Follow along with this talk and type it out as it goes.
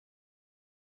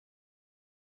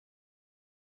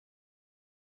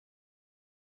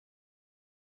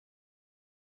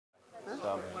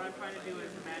So. What I'm trying to do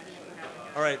is imagine if you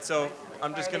have. All right, so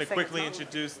I'm just going to quickly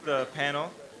introduce the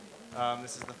panel.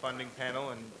 This is the funding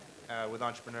panel, and with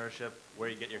entrepreneurship, where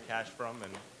you get your cash from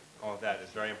and all of that is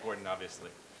very important, obviously.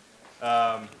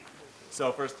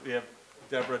 So first we have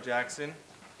Deborah Jackson,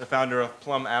 the founder of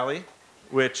Plum Alley,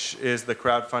 which is the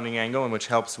crowdfunding angle and which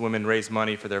helps women raise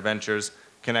money for their ventures,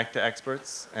 connect to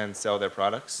experts, and sell their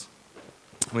products.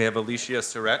 We have Alicia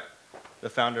Surrett, the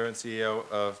founder and CEO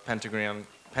of Pentagram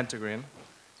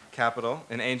Capital,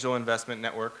 an angel investment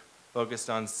network focused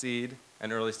on seed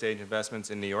and early stage investments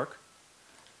in New York.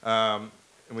 And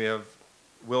we have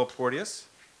Will Porteous,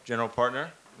 general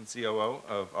partner and COO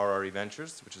of RRE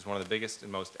Ventures, which is one of the biggest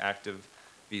and most active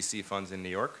VC funds in New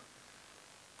York.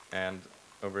 And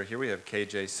over here we have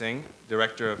KJ Singh,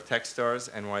 director of Techstars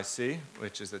NYC,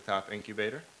 which is the top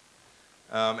incubator.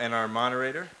 And our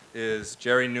moderator is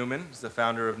Jerry Newman, who's the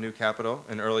founder of New Capital,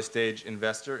 an early stage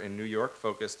investor in New York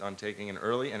focused on taking an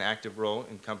early and active role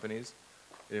in companies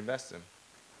it invests in.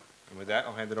 And with that,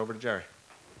 I'll hand it over to Jerry.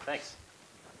 Thanks.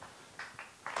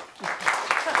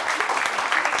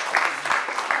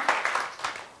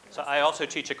 So I also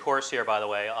teach a course here, by the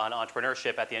way, on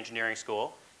entrepreneurship at the engineering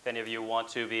school. If any of you want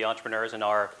to be entrepreneurs and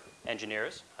are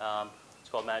engineers, it's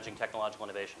called Managing Technological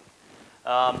Innovation.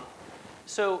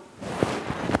 So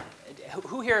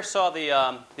who here saw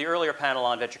the earlier panel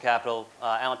on venture capital,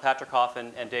 Alan Patricof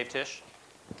and Dave Tisch?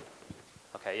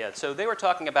 Okay, yeah. So they were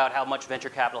talking about how much venture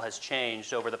capital has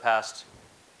changed over the past,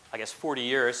 I guess, 40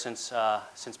 years since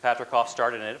Patricof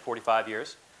started in it, 45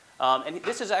 years. And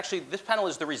this panel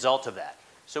is the result of that.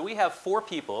 So we have 4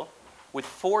 people with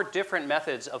 4 different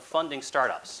methods of funding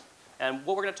startups. And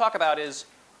what we're going to talk about is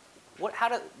what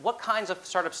kinds of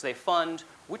startups they fund,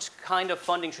 which kind of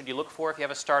funding should you look for if you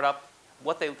have a startup,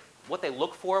 what they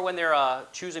look for when they're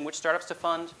choosing which startups to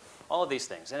fund, all of these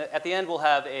things. And at the end, we'll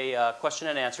have a question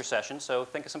and answer session, so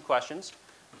think of some questions.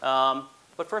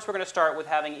 But first, we're going to start with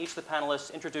having each of the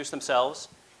panelists introduce themselves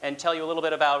and tell you a little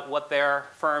bit about what their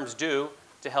firms do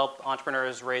to help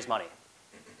entrepreneurs raise money.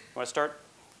 You want to start,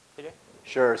 PJ?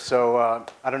 Sure. So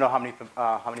I don't know how many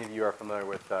of you are familiar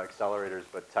with accelerators,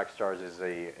 but Techstars is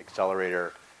an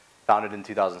accelerator founded in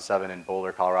 2007 in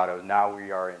Boulder, Colorado. Now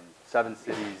we are in 7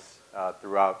 cities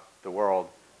throughout the world,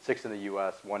 6 in the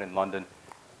US, 1 in London.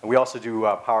 And we also do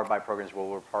Powered by programs where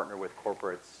we're partner with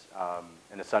corporates.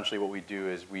 And essentially what we do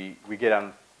is we get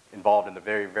involved in the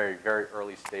very, very, very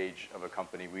early stage of a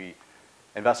company. We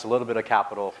invest a little bit of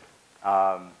capital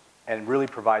and really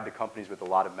provide the companies with a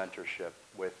lot of mentorship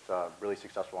with really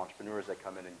successful entrepreneurs that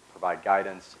come in and provide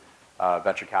guidance,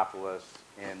 venture capitalists,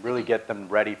 and really get them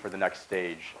ready for the next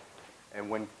stage. And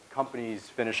when companies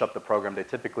finish up the program, they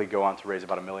typically go on to raise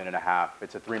about $1.5 million.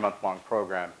 It's a 3-month-long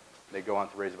program. They go on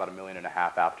to raise about $1.5 million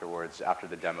afterwards, after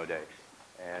the demo day.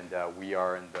 And we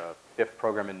are in the 5th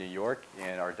program in New York,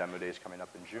 and our demo day is coming up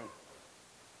in June.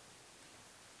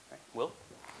 Right. Will?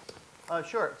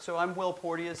 Sure. So I'm Will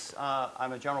Porteous.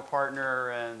 I'm a general partner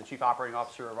and the chief operating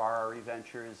officer of RRE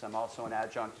Ventures. I'm also an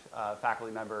adjunct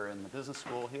faculty member in the business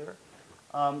school here.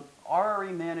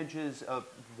 RRE manages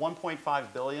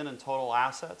 $1.5 billion in total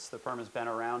assets. The firm has been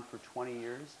around for 20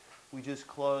 years. We just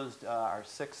closed our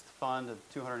 6th fund,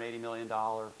 a $280 million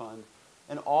fund.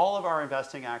 And all of our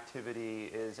investing activity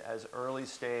is as early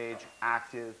stage,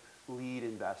 active lead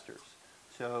investors.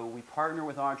 So we partner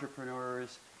with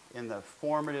entrepreneurs in the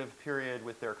formative period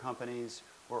with their companies.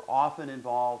 We're often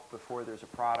involved before there's a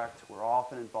product. We're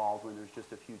often involved when there's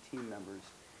just a few team members.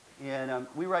 And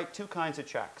we write 2 kinds of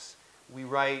checks. We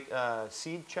write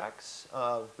seed checks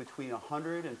of between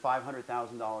 $100,000 and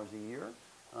 $500,000 a year.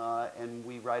 And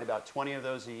we write about 20 of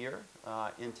those a year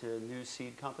into new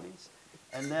seed companies.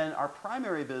 And then our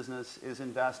primary business is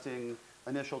investing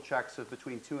initial checks of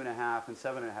between $2.5 and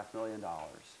 $7.5 million.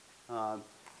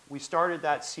 We started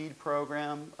that seed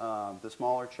program, the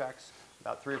smaller checks,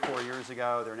 about 3 or 4 years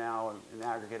ago. They're now in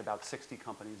aggregate about 60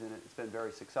 companies in it. It's been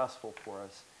very successful for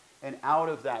us. And out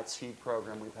of that seed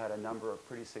program, we've had a number of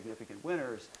pretty significant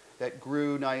winners that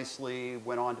grew nicely,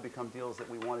 went on to become deals that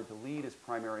we wanted to lead as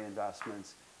primary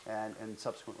investments, and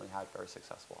subsequently had very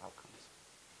successful outcomes.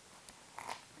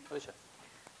 Alicia.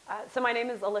 So my name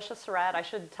is Alicia Surratt. I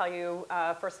should tell you,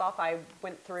 first off, I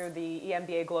went through the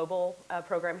EMBA Global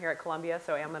program here at Columbia,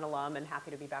 so I'm an alum and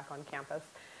happy to be back on campus.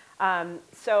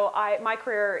 My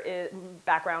career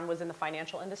background was in the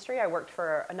financial industry. I worked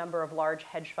for a number of large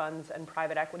hedge funds and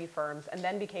private equity firms and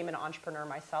then became an entrepreneur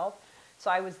myself. So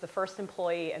I was the first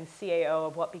employee and CAO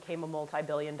of what became a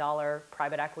multi-billion-dollar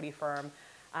private equity firm.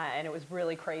 And it was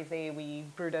really crazy. We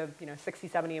grew to 60,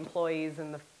 70 employees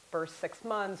in the first 6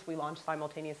 months. We launched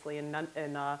simultaneously in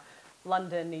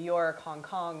London, New York, Hong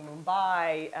Kong,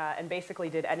 Mumbai, and basically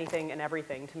did anything and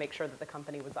everything to make sure that the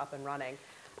company was up and running.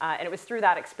 And it was through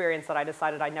that experience that I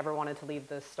decided I never wanted to leave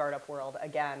the startup world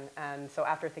again. And so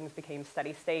after things became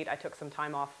steady state, I took some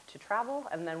time off to travel.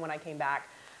 And then when I came back,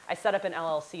 I set up an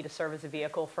LLC to serve as a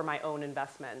vehicle for my own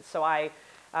investments. So I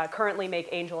currently make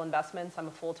angel investments. I'm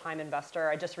a full-time investor.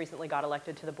 I just recently got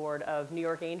elected to the board of New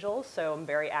York Angels, so I'm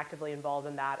very actively involved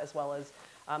in that, as well as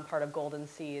part of Golden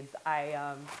Seeds.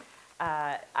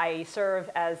 I serve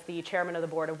as the chairman of the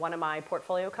board of one of my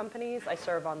portfolio companies. I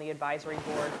serve on the advisory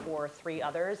board for 3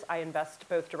 others. I invest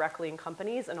both directly in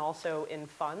companies and also in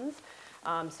funds.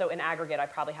 So in aggregate, I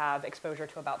probably have exposure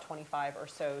to about 25 or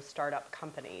so startup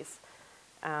companies.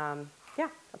 Yeah,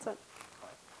 that's it.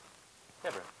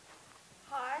 Deborah.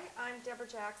 Hi, I'm Deborah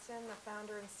Jackson, the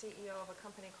founder and CEO of a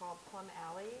company called Plum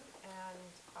Alley,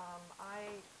 and I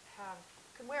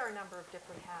can wear a number of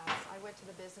different hats. I went to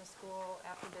the business school.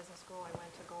 After business school, I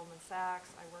went to Goldman Sachs.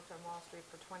 I worked on Wall Street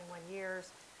for 21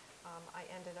 years. I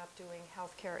ended up doing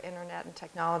healthcare, internet, and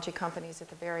technology companies at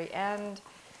the very end.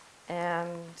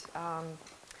 And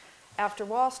after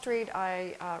Wall Street,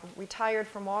 I retired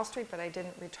from Wall Street, but I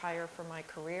didn't retire from my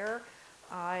career.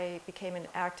 I became an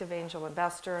active angel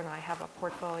investor, and I have a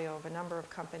portfolio of a number of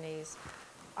companies.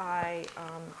 I,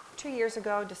 2 years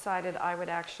ago, decided I would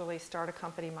actually start a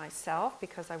company myself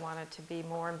because I wanted to be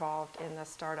more involved in the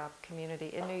startup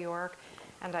community in New York.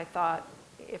 And I thought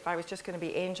if I was just going to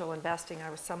be angel investing, I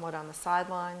was somewhat on the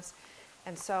sidelines.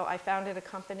 And so I founded a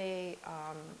company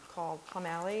called Plum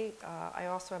Alley. I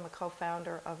also am a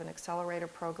co-founder of an accelerator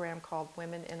program called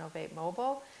Women Innovate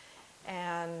Mobile.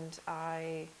 And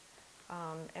I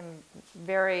am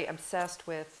very obsessed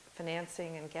with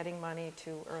financing and getting money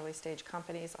to early stage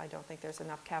companies. I don't think there's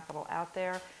enough capital out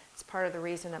there. It's part of the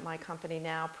reason that my company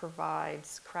now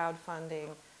provides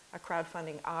a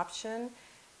crowdfunding option.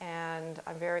 And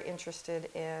I'm very interested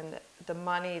in the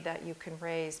money that you can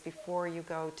raise before you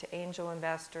go to angel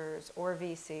investors or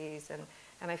VCs.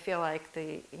 And I feel like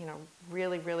the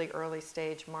really, really early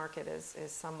stage market is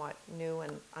somewhat new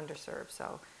and underserved.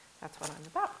 So that's what I'm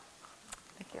about.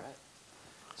 Thank you. All right.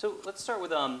 So let's start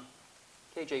with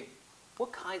KJ.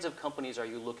 What kinds of companies are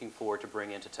you looking for to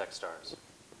bring into Techstars? So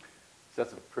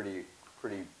that's a pretty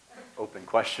open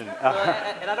question. Well,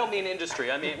 and I don't mean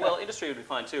industry. I mean, well, industry would be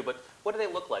fine too, but what do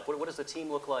they look like? What does the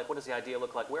team look like? What does the idea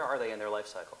look like? Where are they in their life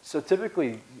cycle? So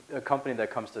typically, a company that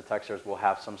comes to Techstars will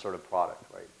have some sort of product,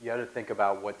 right? You got to think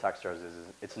about what Techstars is.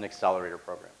 It's an accelerator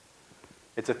program.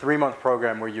 It's a 3-month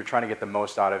program where you're trying to get the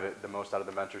most out of it, the most out of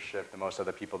the mentorship, the most out of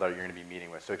the people that you're going to be meeting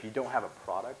with. So if you don't have a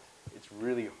product, it's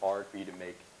really hard for you to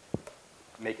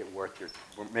make it worth your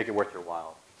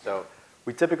while. So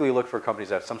we typically look for companies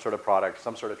that have some sort of product,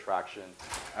 some sort of traction,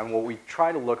 and what we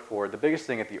try to look for, the biggest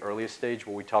thing at the earliest stage,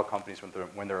 what we tell companies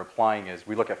when they're applying is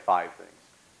we look at 5 things.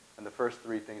 And the first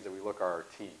 3 things that we look are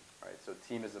team, right? So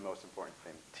team is the most important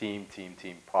thing.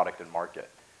 Team, product, and market.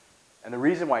 And the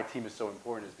reason why team is so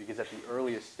important is because at the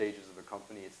earliest stages of a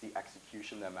company, it's the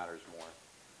execution that matters more.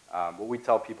 What we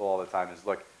tell people all the time is,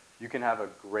 look, you can have a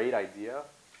great idea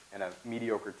and a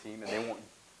mediocre team, and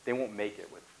they won't make it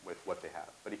with what they have.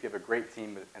 But if you have a great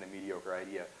team and a mediocre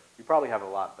idea, you probably have a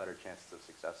lot better chances of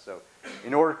success. So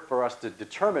in order for us to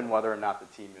determine whether or not the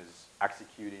team is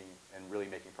executing and really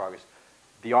making progress,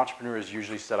 the entrepreneurs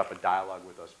usually set up a dialogue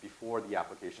with us before the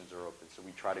applications are open. So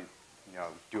we try to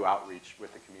do outreach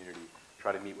with the community,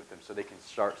 try to meet with them so they can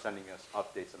start sending us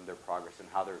updates on their progress and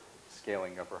how they're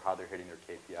scaling up or how they're hitting their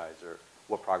KPIs or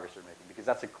what progress they're making, because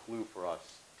that's a clue for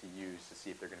us to use to see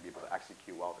if they're going to be able to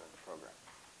execute well during the program.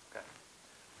 Okay.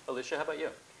 Alicia, how about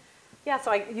you? Yeah,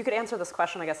 so you could answer this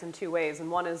question, I guess, in 2 ways. And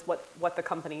one is what the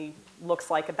company looks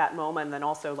like at that moment, and then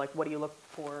also, like, what do you look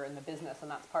for in the business?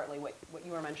 And that's partly what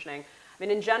you were mentioning. I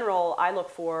mean, in general, I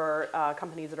look for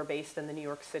companies that are based in the New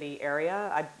York City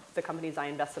area. The companies I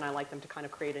invest in, I like them to kind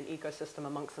of create an ecosystem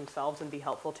amongst themselves and be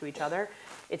helpful to each other.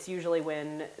 It's usually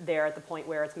when they're at the point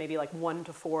where it's maybe like 1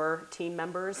 to 4 team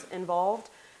members involved.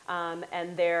 And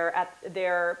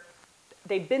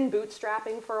they've been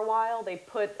bootstrapping for a while. They've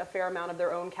put a fair amount of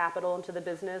their own capital into the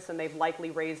business, and they've likely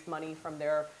raised money from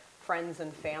their friends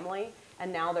and family.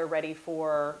 And now they're ready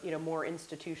for more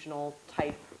institutional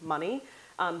type money.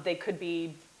 They could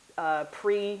be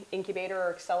pre-incubator or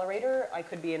accelerator. I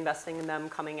could be investing in them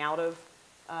coming out of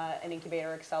an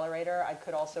incubator accelerator. I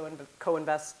could also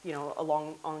co-invest,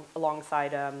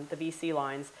 alongside the VC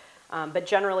lines. But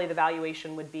generally, the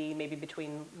valuation would be maybe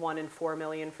between 1 and 4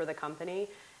 million for the company,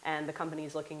 and the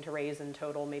company's looking to raise in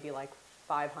total maybe like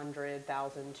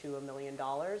 $500,000 to $1 million.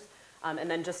 And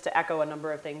then just to echo a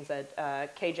number of things that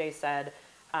KJ said,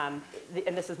 and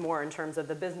this is more in terms of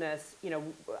the business,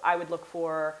 I would look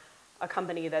for a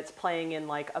company that's playing in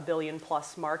like a $1 billion+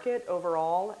 market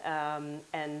overall,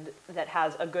 and that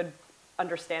has a good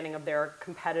understanding of their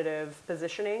competitive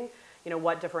positioning,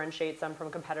 what differentiates them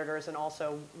from competitors, and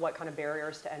also what kind of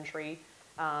barriers to entry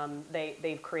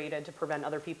they've created to prevent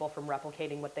other people from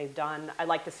replicating what they've done. I'd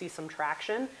like to see some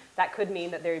traction. That could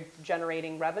mean that they're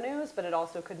generating revenues, but it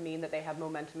also could mean that they have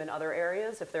momentum in other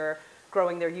areas. If they're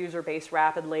growing their user base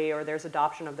rapidly, or there's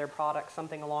adoption of their product,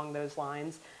 something along those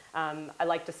lines. I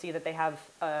like to see that they have,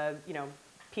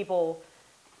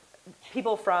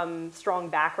 people from strong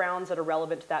backgrounds that are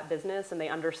relevant to that business, and they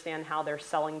understand how they're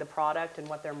selling the product and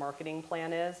what their marketing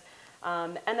plan is.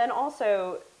 And then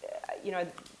also,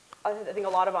 I think a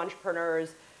lot of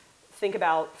entrepreneurs think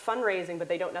about fundraising, but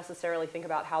they don't necessarily think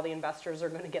about how the investors are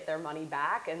going to get their money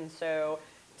back. And so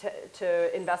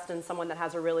to invest in someone that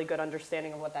has a really good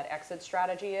understanding of what that exit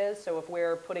strategy is. So if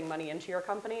we're putting money into your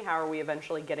company, how are we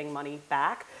eventually getting money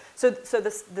back? So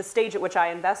the stage at which I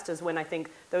invest is when I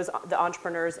think the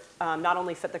entrepreneurs not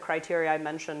only fit the criteria I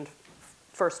mentioned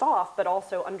first off, but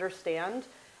also understand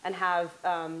and have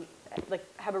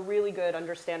a really good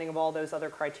understanding of all those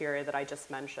other criteria that I just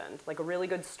mentioned, like a really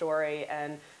good story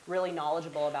and really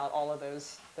knowledgeable about all of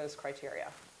those criteria.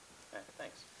 Okay,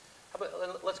 thanks. How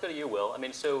about, let's go to you, Will. I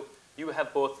mean, so you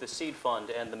have both the seed fund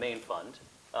and the main fund.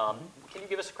 Can you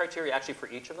give us a criteria actually for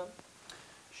each of them?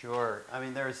 Sure. I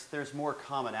mean, there's more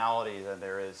commonality than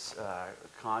there is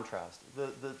contrast.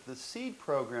 The seed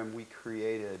program we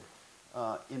created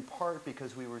in part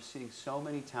because we were seeing so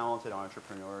many talented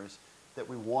entrepreneurs that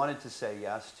we wanted to say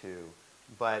yes to,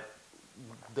 but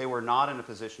they were not in a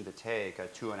position to take a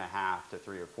 $2.5 to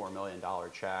 $3 or $4 million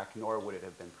check, nor would it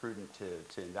have been prudent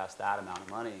to invest that amount of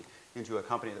money into a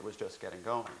company that was just getting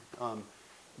going.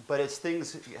 But as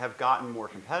things have gotten more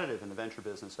competitive in the venture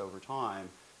business over time,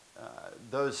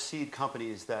 those seed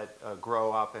companies that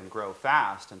grow up and grow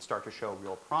fast and start to show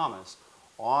real promise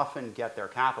often get their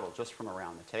capital just from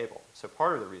around the table. So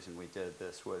part of the reason we did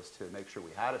this was to make sure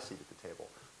we had a seat at the table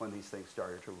when these things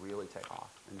started to really take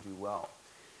off and do well.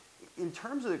 In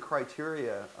terms of the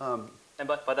criteria, and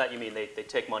by that you mean they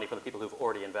take money from the people who've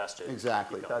already invested.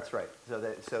 Exactly, that's right. So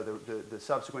the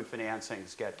subsequent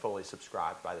financings get fully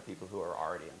subscribed by the people who are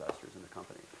already investors in the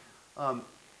company.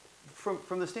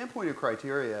 From the standpoint of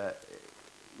criteria,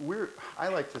 I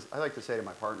like to say to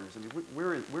my partners, I mean,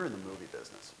 we're in the movie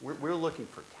business. We're looking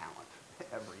for talent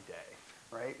every day,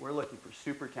 right? We're looking for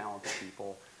super talented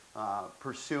people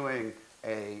pursuing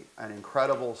an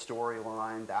incredible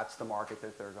storyline. That's the market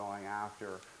that they're going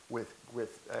after. With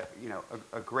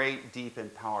a great, deep,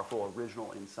 and powerful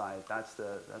original insight. That's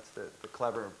the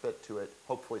clever bit to it.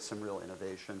 Hopefully, some real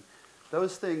innovation.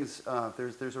 Those things.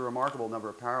 There's a remarkable number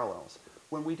of parallels.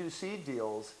 When we do seed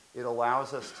deals, it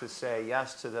allows us to say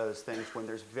yes to those things when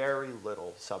there's very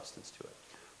little substance to it.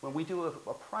 When we do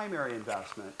a primary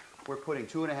investment, we're putting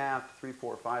 $2.5, $3,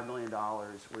 $4, $5 million.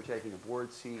 We're taking a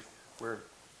board seat. We're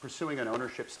pursuing an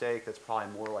ownership stake that's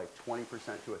probably more like 20%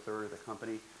 to a third of the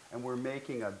company. And we're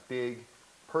making a big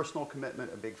personal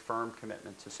commitment, a big firm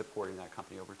commitment to supporting that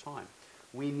company over time.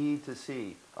 We need to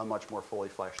see a much more fully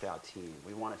fleshed out team.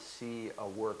 We want to see a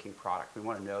working product. We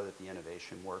want to know that the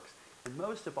innovation works. And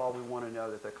most of all, we want to know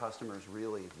that the customers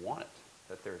really want it,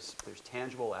 that there's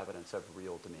tangible evidence of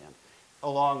real demand,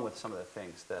 along with some of the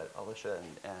things that Alicia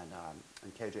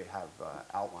and KJ have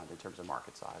outlined in terms of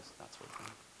market size, that sort of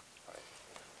thing. All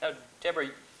right. Now, Deborah,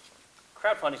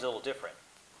 crowdfunding is a little different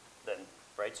than,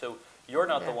 right? So you're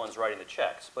not the ones writing the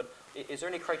checks, but is there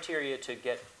any criteria to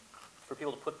get for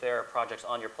people to put their projects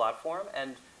on your platform?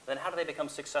 And then how do they become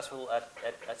successful at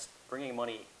bringing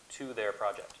money to their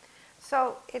project?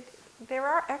 So there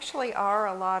actually are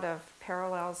a lot of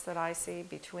parallels that I see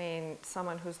between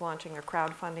someone who's launching a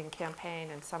crowdfunding campaign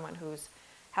and someone who's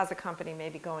has a company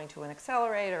maybe going to an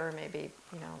accelerator or maybe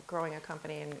growing a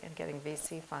company and getting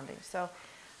VC funding. So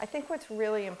I think what's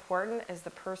really important is the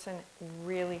person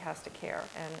really has to care,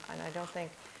 and I don't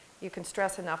think you can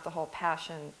stress enough the whole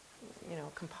passion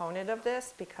component of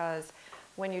this, because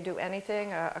when you do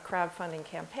anything, a crowdfunding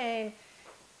campaign,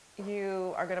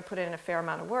 you are going to put in a fair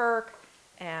amount of work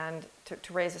and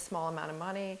to raise a small amount of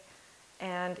money,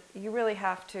 and you really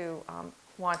have to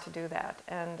want to do that.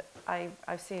 And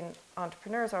I've seen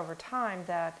entrepreneurs over time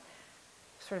that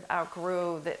sort of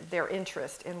outgrew their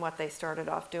interest in what they started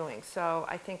off doing. So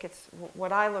I think it's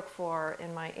what I look for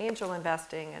in my angel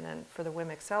investing and then for the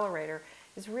WIM Accelerator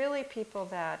is really people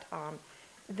that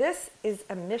this is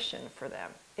a mission for them.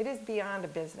 It is beyond a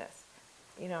business.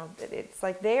 It's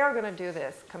like they are going to do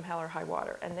this come hell or high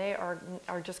water, and they are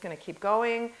just going to keep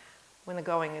going when the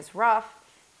going is rough.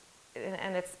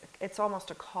 and it's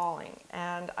almost a calling.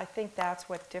 And I think that's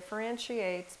what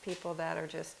differentiates people that are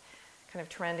just kind of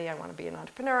trendy. I want to be an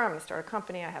entrepreneur. I'm going to start a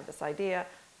company. I have this idea.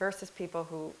 Versus people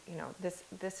who, this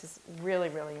is really,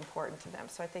 really important to them.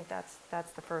 So I think that's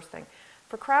the first thing.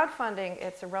 For crowdfunding,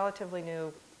 it's a relatively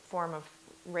new form of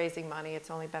raising money. It's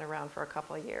only been around for a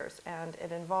couple of years. And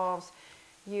it involves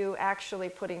you actually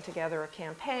putting together a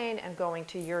campaign and going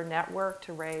to your network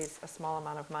to raise a small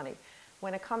amount of money.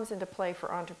 When it comes into play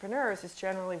for entrepreneurs, it's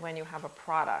generally when you have a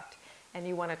product and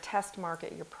you want to test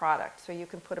market your product. So you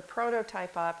can put a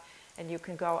prototype up and you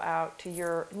can go out to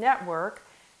your network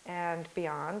and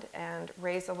beyond and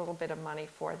raise a little bit of money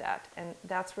for that. And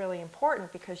that's really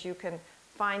important because you can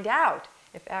find out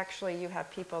if actually you have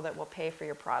people that will pay for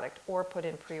your product or put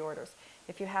in pre-orders.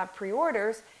 If you have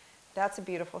pre-orders, that's a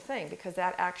beautiful thing because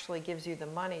that actually gives you the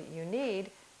money you need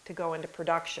to go into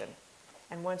production.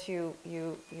 And once you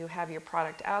have your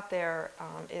product out there,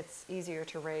 it's easier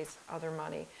to raise other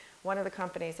money. One of the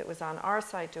companies that was on our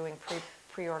site doing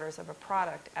pre-orders of a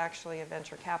product, actually a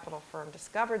venture capital firm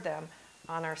discovered them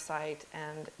on our site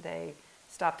and they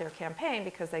stopped their campaign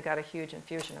because they got a huge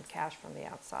infusion of cash from the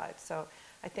outside. So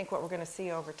I think what we're going to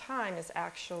see over time is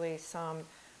actually some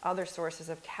other sources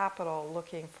of capital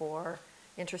looking for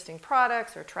interesting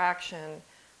products or traction,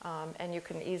 and you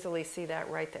can easily see that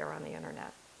right there on the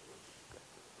internet.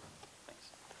 Thanks.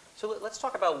 So let's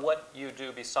talk about what you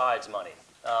do besides money.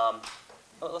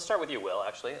 Let's start with you, Will,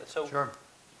 actually. So Sure.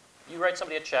 you write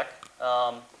somebody a check,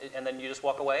 and then you just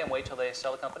walk away and wait till they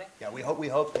sell the company? Yeah, we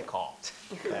hope they call.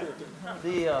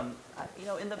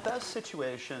 In the best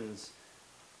situations,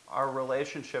 our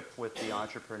relationship with the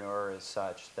entrepreneur is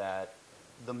such that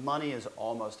the money is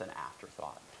almost an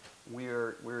afterthought.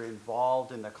 We're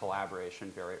involved in the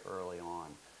collaboration very early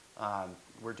on.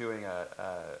 We're doing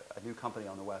a new company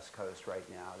on the West Coast right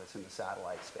now that's in the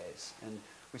satellite space. And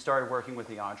we started working with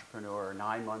the entrepreneur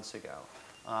 9 months ago.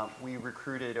 We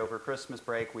recruited over Christmas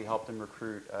break, we helped them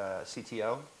recruit a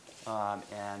CTO.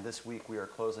 And this week we are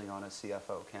closing on a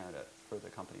CFO candidate for the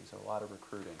company, so a lot of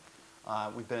recruiting.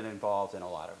 We've been involved in a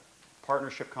lot of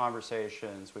partnership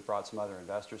conversations. We've brought some other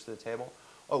investors to the table.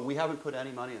 Oh, we haven't put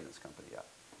any money in this company yet,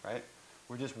 right?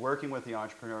 We're just working with the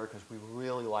entrepreneur because we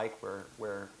really like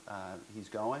where he's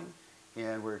going,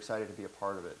 and we're excited to be a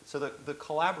part of it. So the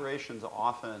collaborations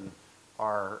often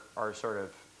are sort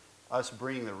of us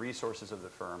bringing the resources of the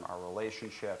firm, our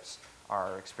relationships,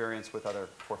 our experience with other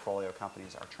portfolio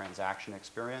companies, our transaction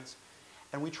experience.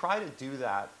 And we try to do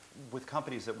that with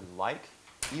companies that we like,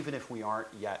 even if we aren't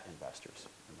yet investors.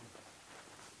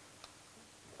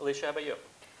 Alicia, how about you?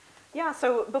 Yeah,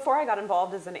 so before I got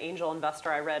involved as an angel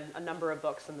investor, I read a number of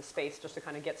books in the space just to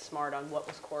kind of get smart on what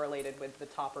was correlated with the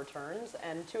top returns.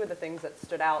 And two of the things that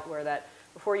stood out were that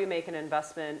before you make an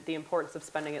investment, the importance of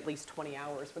spending at least 20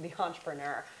 hours with the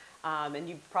entrepreneur. And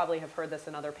you probably have heard this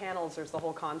in other panels, there's the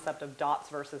whole concept of dots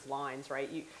versus lines, right?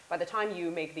 By the time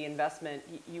you make the investment,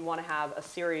 you want to have a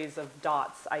series of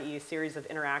dots, i.e. a series of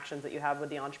interactions that you have with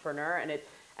the entrepreneur,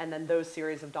 and then those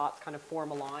series of dots kind of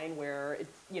form a line where,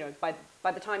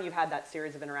 by the time you've had that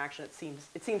series of interaction,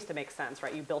 it seems to make sense,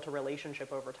 right? You built a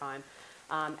relationship over time.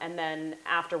 And then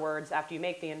afterwards, after you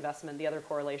make the investment, the other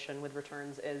correlation with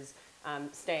returns is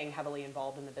staying heavily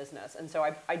involved in the business. And so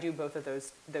I do both of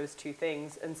those two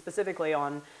things. And specifically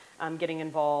on getting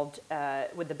involved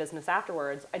with the business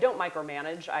afterwards, I don't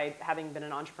micromanage. Having been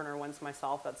an entrepreneur once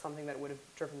myself, that's something that would have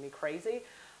driven me crazy.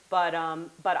 But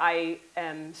I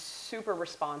am super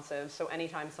responsive. So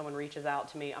anytime someone reaches out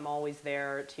to me, I'm always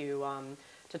there to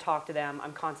talk to them.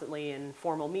 I'm constantly in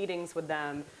formal meetings with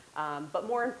them. But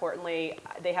more importantly,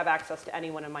 they have access to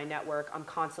anyone in my network. I'm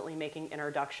constantly making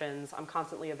introductions. I'm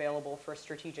constantly available for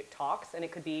strategic talks. And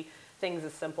it could be things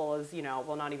as simple as,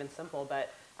 well, not even simple,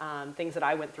 but things that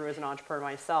I went through as an entrepreneur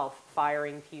myself,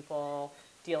 firing people,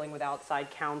 dealing with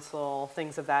outside counsel,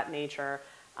 things of that nature.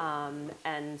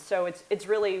 And so it's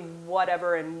really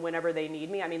whatever and whenever they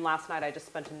need me. I mean, last night I just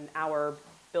spent an hour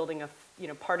building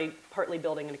partly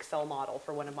building an Excel model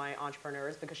for one of my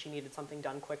entrepreneurs because she needed something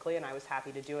done quickly, and I was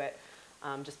happy to do it,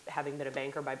 just having been a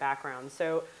banker by background.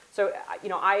 So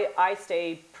I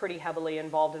stay pretty heavily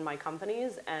involved in my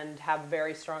companies and have a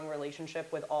very strong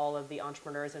relationship with all of the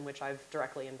entrepreneurs in which I've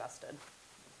directly invested.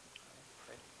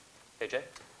 Great. AJ?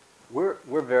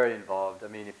 We're very involved. I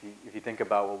mean, if you think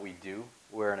about what we do,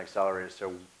 we're an accelerator.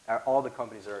 So all the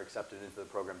companies that are accepted into the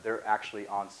program, they're actually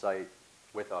on site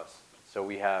with us. So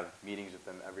we have meetings with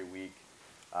them every week.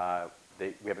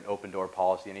 We have an open door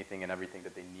policy. Anything and everything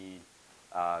that they need,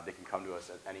 they can come to us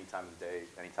at any time of the day,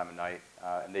 any time of night,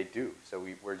 and they do. So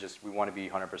we want to be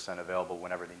 100% available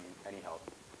whenever they need any help.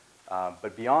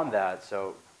 But beyond that,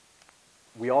 so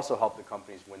we also help the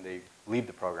companies when they leave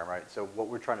the program, right? So what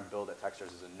we're trying to build at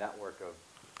Techstars is a network of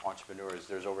entrepreneurs.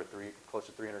 There's close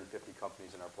to 350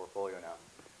 companies in our portfolio now.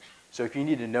 So if you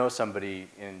need to know somebody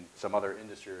in some other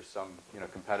industry or some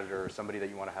competitor or somebody that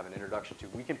you want to have an introduction to,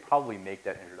 we can probably make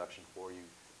that introduction for you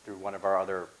through one of our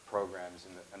other programs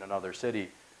in another city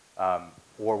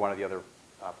or one of the other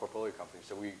portfolio companies.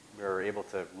 So we're able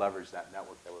to leverage that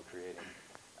network that we're creating.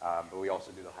 But we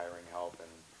also do the hiring help and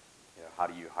how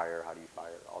do you hire, how do you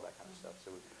fire, all that kind of stuff.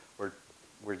 So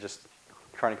we're just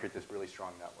trying to create this really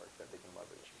strong network that they can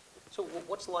leverage. So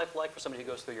what's life like for somebody who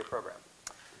goes through your program?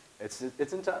 It's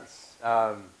intense.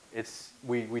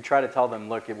 We try to tell them,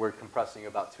 look, we're compressing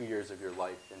about 2 years of your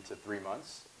life into 3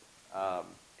 months,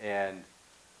 and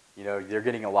they're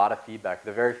getting a lot of feedback.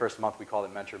 The very first month we call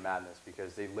it Mentor Madness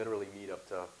because they literally meet up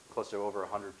to close to over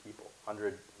 100 people,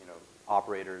 100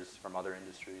 operators from other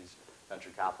industries,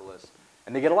 venture capitalists,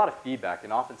 and they get a lot of feedback.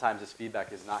 And oftentimes this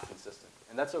feedback is not consistent,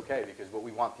 and that's okay because what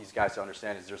we want these guys to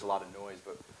understand is there's a lot of noise,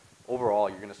 but overall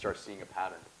you're going to start seeing a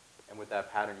pattern. And with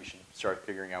that pattern, you should start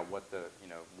figuring out what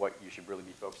you should really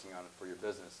be focusing on for your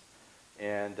business.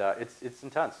 And it's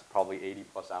intense, probably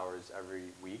 80+ hours every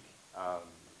week.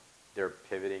 They're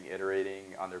pivoting,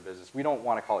 iterating on their business. We don't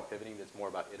want to call it pivoting. It's more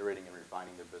about iterating and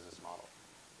refining their business model.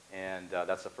 And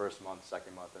that's the first month,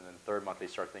 second month, and then third month they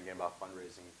start thinking about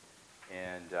fundraising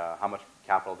and how much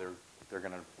capital they're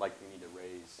going to likely need to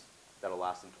raise that'll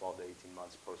last them 12 to 18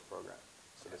 months post-program.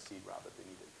 So the seed route that they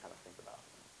need to kind of think about.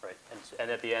 Right,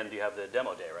 and at the end you have the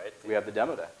demo day, right? We have the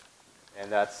demo day,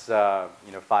 and that's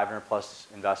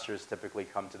 500+ investors typically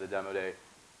come to the demo day,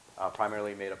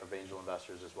 primarily made up of angel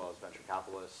investors as well as venture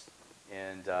capitalists,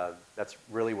 and that's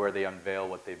really where they unveil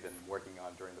what they've been working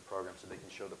on during the program, so they can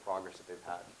show the progress that they've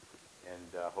had,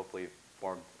 and hopefully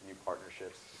form new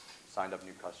partnerships, signed up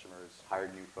new customers,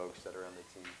 hired new folks that are on the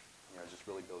team, just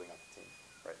really building up the team.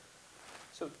 Right.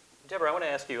 So, Deborah, I want to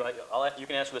ask you, you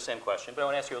can answer the same question, but I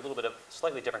want to ask you a little bit of a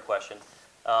slightly different question.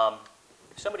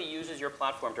 If somebody uses your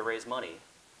platform to raise money,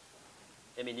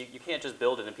 I mean, you can't just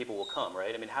build it and people will come,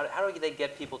 right? I mean, how do they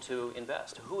get people to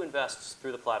invest? Who invests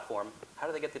through the platform? How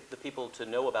do they get the people to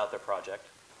know about their project?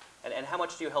 And how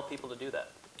much do you help people to do that?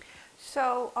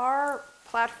 So our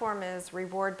platform is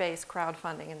reward-based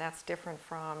crowdfunding, and that's different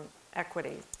from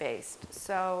equity-based.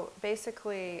 So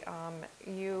basically,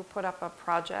 you put up a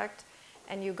project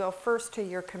and you go first to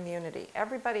your community.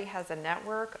 Everybody has a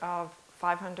network of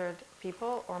 500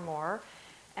 people or more,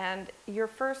 and you're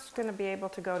first going to be able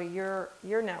to go to your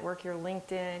network, your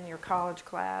LinkedIn, your college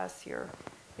class, your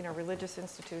religious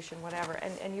institution, whatever,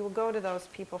 and you will go to those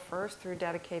people first through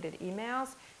dedicated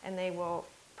emails, and they will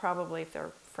probably, if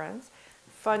they're friends,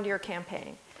 fund your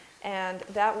campaign. And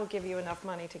that will give you enough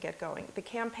money to get going. The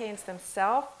campaigns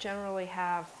themselves generally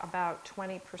have about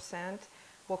 20%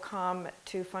 will come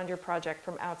to fund your project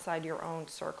from outside your own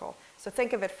circle. So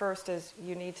think of it first as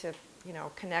you need to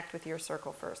connect with your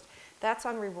circle first. That's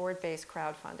on reward-based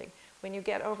crowdfunding. When you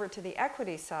get over to the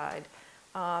equity side,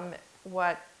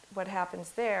 what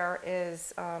happens there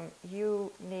is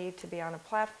you need to be on a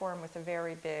platform with a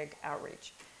very big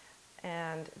outreach.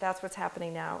 And that's what's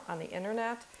happening now on the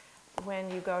internet.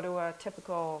 When you go to a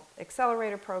typical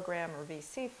accelerator program or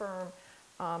VC firm,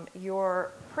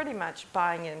 you're pretty much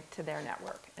buying into their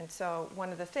network. And so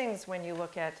one of the things when you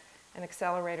look at an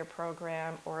accelerator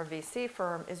program or a VC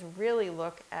firm is really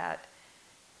look at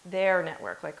their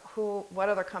network, like what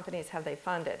other companies have they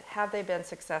funded? Have they been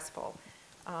successful?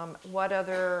 What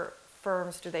other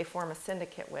firms do they form a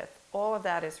syndicate with? All of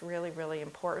that is really, really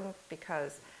important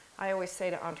because I always say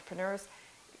to entrepreneurs,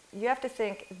 you have to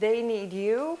think they need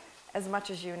you as much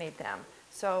as you need them.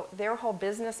 So their whole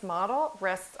business model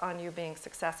rests on you being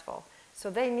successful. So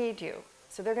they need you.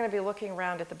 So they're going to be looking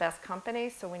around at the best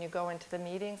companies. So when you go into the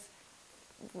meetings,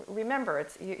 remember,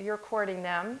 you're courting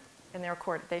them, and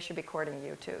they should be courting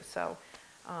you too. So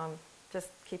just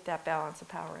keep that balance of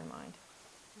power in mind.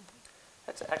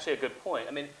 That's actually a good point.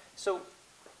 I mean, so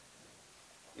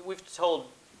we've told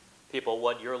people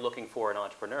what you're looking for in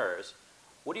entrepreneurs.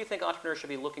 What do you think entrepreneurs should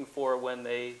be looking for when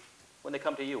they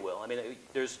come to you, Will? I mean,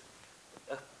 there's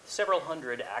several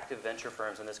hundred active venture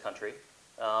firms in this country.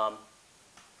 Why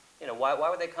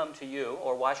would they come to you,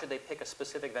 or why should they pick a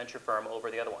specific venture firm over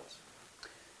the other ones?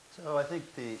 So I think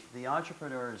the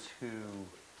entrepreneurs who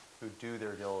do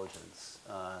their diligence,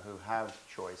 who have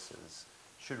choices,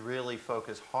 should really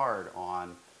focus hard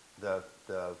on the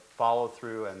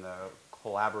follow-through and the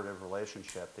collaborative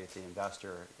relationship that the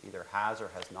investor either has or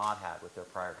has not had with their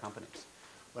prior companies.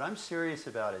 When I'm serious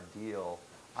about a deal,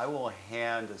 I will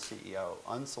hand a CEO,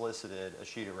 unsolicited, a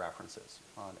sheet of references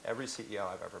on every CEO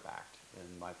I've ever backed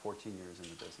in my 14 years in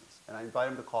the business. And I invite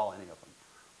them to call any of them.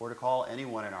 or to call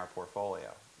anyone in our portfolio.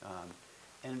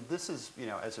 And this is,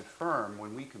 as a firm,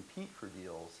 when we compete for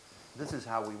deals, this is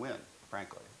how we win,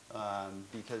 frankly,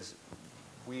 because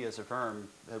we as a firm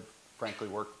have frankly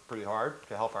worked pretty hard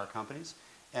to help our companies,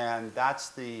 and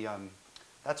that's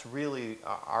really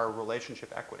our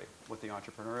relationship equity with the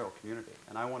entrepreneurial community,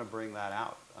 and I want to bring that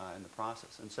out in the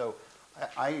process. And so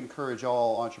I encourage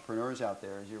all entrepreneurs out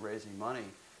there, as you're raising money,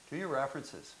 do your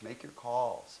references, make your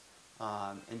calls,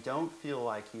 and don't feel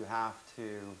like you have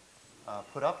to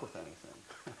put up with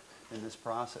anything in this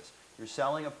process. You're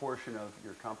selling a portion of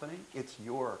your company, it's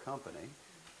your company,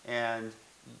 and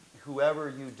whoever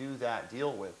you do that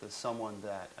deal with is someone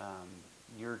that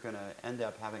you're going to end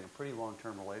up having a pretty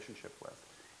long-term relationship with.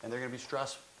 And there are going to be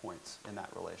stress points in that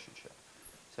relationship.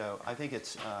 So I think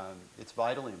it's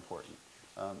vitally important.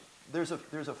 There's a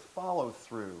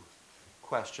follow-through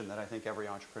question that I think every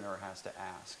entrepreneur has to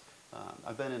ask.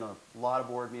 I've been in a lot of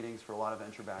board meetings for a lot of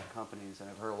venture-backed companies, and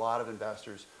I've heard a lot of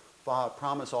investors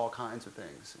promise all kinds of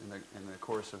things in the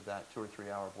course of that 2 or 3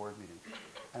 hour board meeting.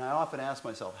 And I often ask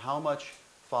myself, how much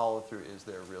follow-through is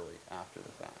there really after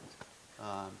the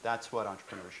fact? That's what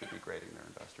entrepreneurs should be grading their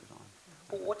investors on.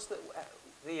 Well, what's the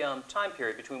time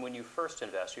period between when you first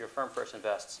invest, or your firm first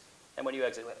invests, and when you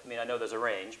exit? I mean, I know there's a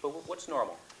range, but what's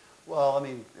normal? Well, I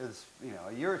mean,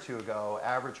 a year or two ago,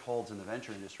 average holds in the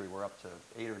venture industry were up to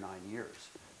 8 or 9 years.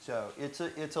 So it's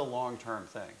a long-term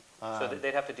thing. So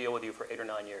they'd have to deal with you for 8 or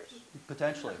 9 years?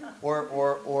 Potentially,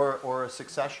 or a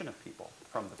succession of people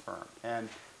from the firm. And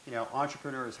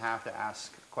entrepreneurs have to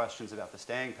ask questions about the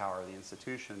staying power of the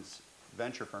institutions,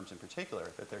 venture firms in particular,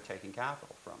 that they're taking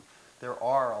capital from. There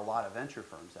are a lot of venture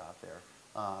firms out there.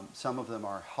 Some of them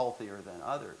are healthier than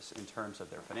others in terms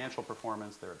of their financial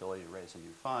performance, their ability to raise a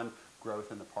new fund,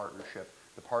 growth in the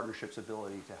partnership's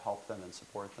ability to help them and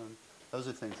support them. Those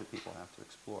are things that people have to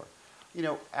explore.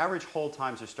 Average hold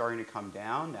times are starting to come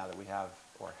down now that we have,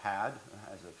 or had,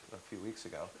 as of a few weeks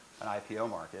ago, an IPO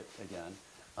market again.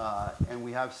 And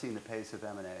we have seen the pace of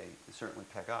M&A certainly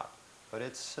pick up. But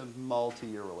it's a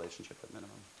multi-year relationship at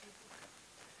minimum.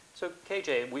 So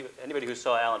KJ, anybody who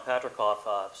saw Alan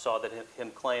Patricof saw that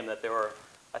him claim that there were,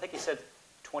 I think he said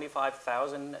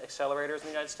 25,000 accelerators in the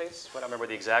United States. I don't remember what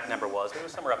the exact number was, but it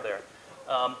was somewhere up there.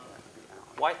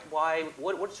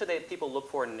 What should people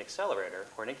look for in an accelerator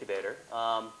or an incubator?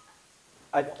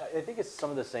 I think it's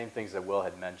some of the same things that Will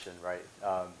had mentioned, right?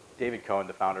 David Cohen,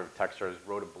 the founder of Techstars,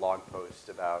 wrote a blog post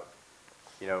about,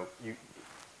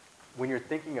 when you're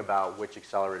thinking about which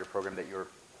accelerator program that you're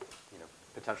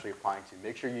potentially applying to,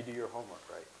 make sure you do your homework,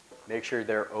 right? Make sure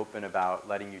they're open about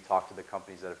letting you talk to the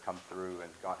companies that have come through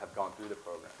and have gone through the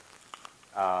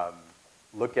program.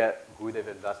 Look at who they've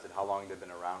invested, how long they've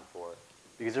been around for.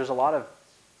 Because there's a lot of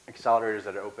accelerators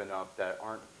that open up that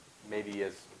aren't maybe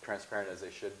as transparent as they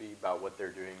should be about what they're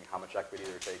doing, how much equity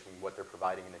they're taking, what they're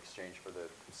providing in exchange for the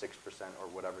 6% or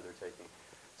whatever they're taking.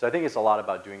 So I think it's a lot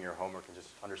about doing your homework and just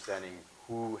understanding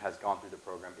who has gone through the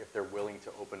program, if they're willing to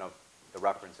open up the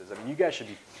references. I mean, you guys should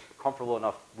be comfortable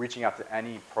enough reaching out to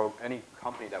any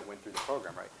company that went through the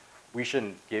program, right? We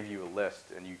shouldn't give you a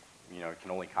list and you can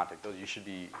only contact those. You should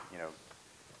be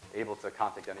able to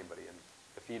contact anybody, and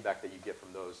the feedback that you get from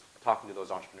talking to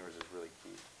those entrepreneurs is really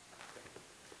key.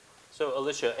 So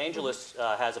Alicia, AngelList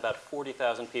has about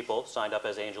 40,000 people signed up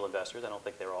as angel investors. I don't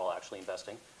think they're all actually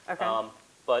investing. Okay.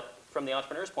 But from the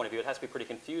entrepreneur's point of view, it has to be pretty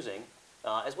confusing,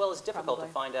 as well as difficult Probably.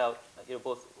 to find out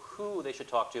both who they should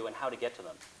talk to and how to get to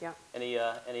them. Yeah.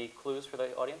 Any clues for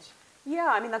the audience? Yeah,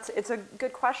 I mean, it's a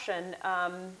good question.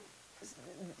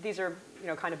 These are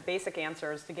kind of basic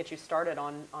answers to get you started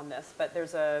on this, but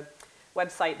there's a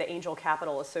website, the Angel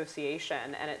Capital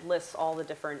Association, and it lists all the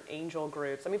different angel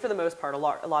groups. I mean, for the most part, a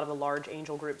lot of the large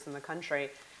angel groups in the country.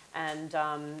 And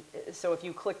so if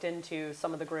you clicked into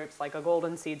some of the groups like a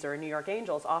Golden Seeds or a New York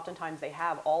Angels, oftentimes they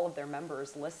have all of their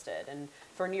members listed. And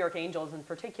for New York Angels in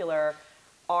particular,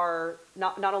 are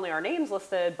not only our names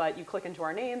listed, but you click into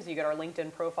our names, you get our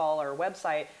LinkedIn profile or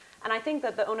website. And I think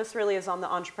that the onus really is on the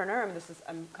entrepreneur. I mean,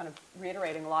 I'm kind of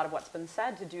reiterating a lot of what's been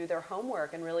said, to do their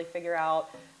homework and really figure out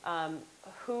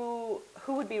who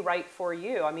would be right for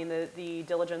you. I mean, the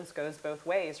diligence goes both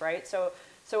ways, right? So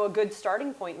a good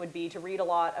starting point would be to read a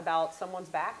lot about someone's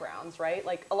backgrounds, right?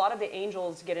 Like, a lot of the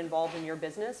angels get involved in your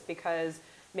business because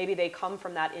maybe they come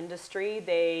from that industry,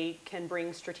 they can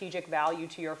bring strategic value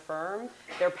to your firm,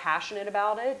 they're passionate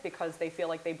about it because they feel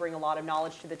like they bring a lot of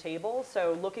knowledge to the table.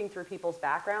 So looking through people's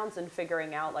backgrounds and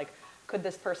figuring out, like, could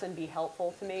this person be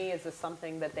helpful to me? Is this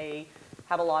something that they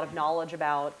have a lot of knowledge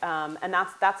about, and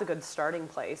that's a good starting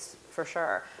place for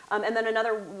sure. And then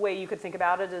another way you could think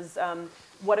about it is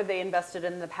what have they invested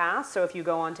in the past? So if you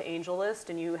go onto AngelList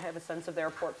and you have a sense of their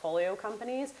portfolio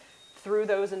companies, through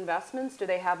those investments, do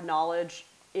they have knowledge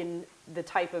in the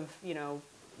type of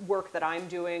work that I'm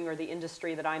doing or the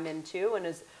industry that I'm into?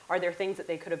 And are there things that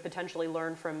they could have potentially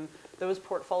learned from those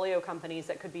portfolio companies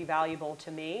that could be valuable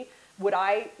to me? Would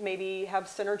I maybe have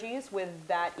synergies with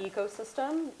that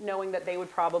ecosystem, knowing that they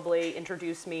would probably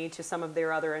introduce me to some of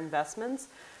their other investments?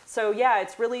 So yeah,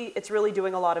 it's really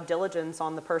doing a lot of diligence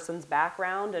on the person's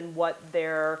background and what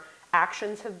their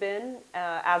actions have been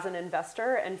as an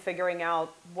investor, and figuring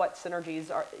out what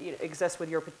synergies exist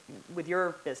with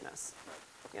your business.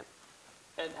 Yep.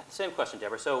 And same question,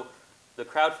 Deborah. So the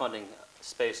crowdfunding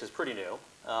space is pretty new,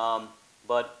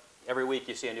 but every week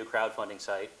you see a new crowdfunding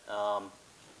site.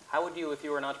 How would you, if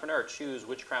you were an entrepreneur, choose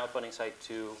which crowdfunding site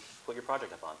to put your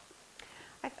project up on?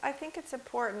 I think it's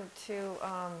important to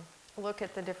look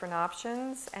at the different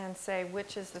options and say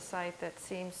which is the site that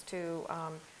seems to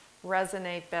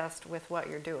resonate best with what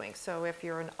you're doing. So if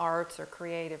you're an arts or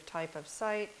creative type of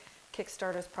site,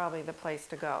 Kickstarter is probably the place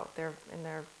to go. They've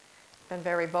been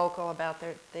very vocal about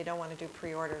they don't want to do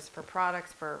pre-orders for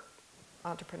products for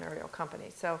entrepreneurial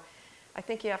companies. So I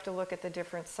think you have to look at the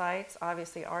different sites.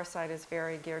 Obviously, our site is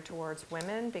very geared towards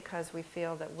women because we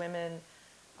feel that women,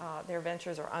 their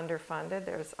ventures are underfunded.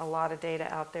 There's a lot of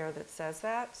data out there that says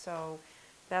that. So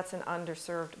that's an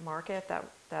underserved market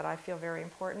that I feel very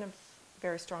important,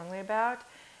 very strongly about.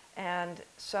 And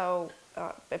so,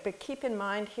 but keep in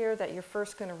mind here that you're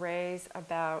first going to raise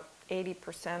about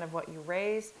 80% of what you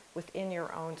raise within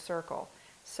your own circle.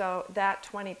 So that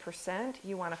 20%,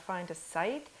 you want to find a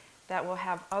site that will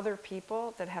have other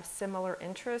people that have similar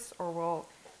interests or will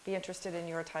be interested in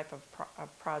your type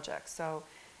of project. So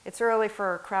it's early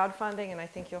for crowdfunding, and I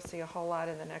think you'll see a whole lot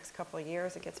in the next couple of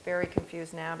years. It gets very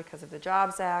confused now because of the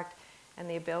Jobs Act and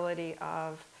the ability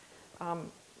of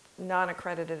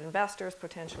non-accredited investors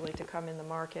potentially to come in the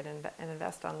market and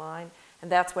invest online.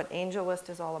 And that's what AngelList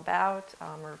is all about.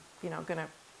 We're going to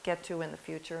get to in the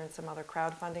future and some other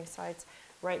crowdfunding sites.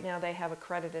 Right now they have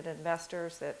accredited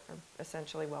investors that are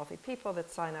essentially wealthy people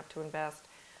that sign up to invest.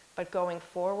 But going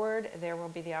forward, there will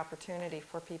be the opportunity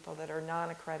for people that are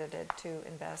non-accredited to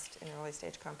invest in early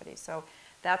stage companies. So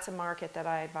that's a market that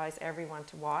I advise everyone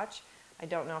to watch. I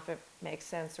don't know if it makes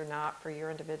sense or not for your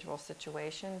individual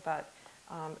situation, but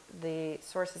the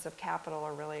sources of capital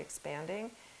are really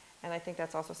expanding. And I think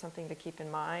that's also something to keep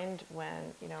in mind when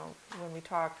we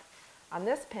talk on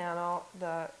this panel.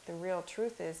 The real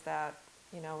truth is that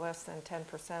less than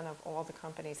 10% of all the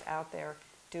companies out there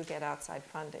do get outside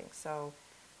funding. So,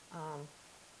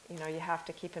 you have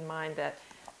to keep in mind that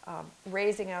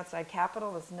raising outside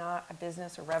capital is not a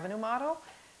business or revenue model.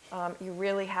 You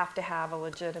really have to have a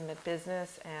legitimate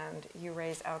business, and you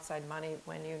raise outside money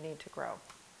when you need to grow.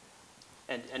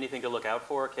 And anything to look out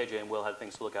for? KJ and Will have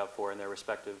things to look out for in their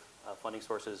respective funding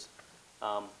sources.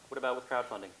 What about with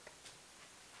crowdfunding?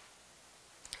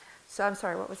 So I'm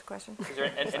sorry, what was the question? Is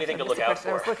there anything to look out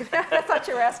for? I thought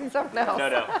you were asking something else.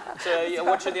 No. So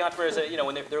what should the entrepreneurs,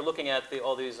 when they're looking at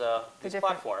all these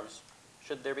platforms,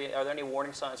 are there any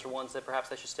warning signs or ones that perhaps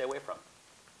they should stay away from?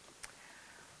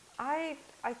 I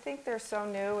think they're so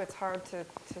new, it's hard to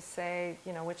say,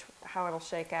 how it'll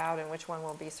shake out and which one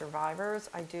will be survivors.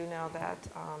 I do know that,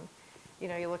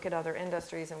 you look at other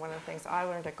industries, and one of the things I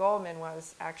learned at Goldman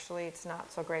was actually it's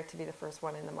not so great to be the first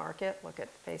one in the market. Look at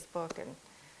Facebook, and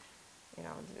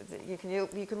you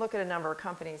can look at a number of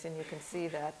companies and you can see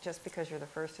that just because you're the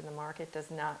first in the market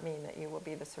does not mean that you will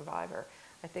be the survivor.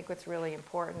 I think what's really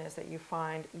important is that you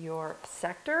find your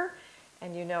sector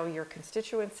and your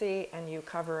constituency and you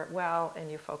cover it well and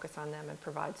you focus on them and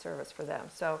provide service for them.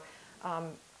 So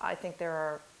I think there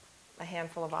are a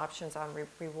handful of options on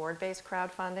reward-based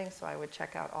crowdfunding, so I would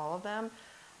check out all of them.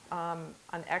 On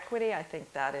equity, I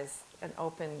think that is an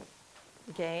open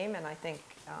game, and I think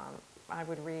I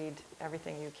would read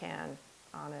everything you can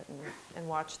on it and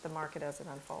watch the market as it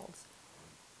unfolds.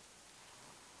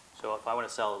 So if I want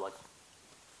to sell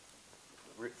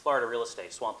Florida real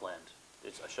estate, swampland,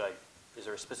 is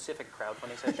there a specific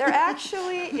crowdfunding site? There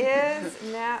actually is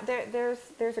now.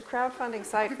 There's a crowdfunding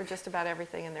site for just about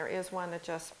everything, and there is one that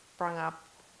just sprung up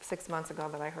 6 months ago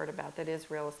that I heard about that is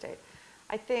real estate.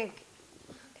 I think,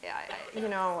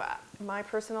 my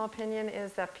personal opinion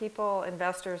is that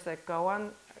investors that go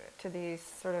on to these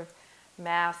sort of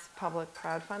mass public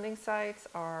crowdfunding sites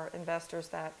are investors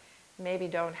that maybe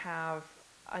don't have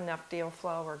enough deal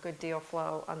flow or good deal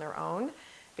flow on their own.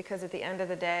 Because at the end of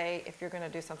the day, if you're going to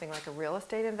do something like a real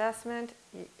estate investment,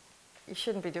 you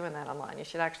shouldn't be doing that online. You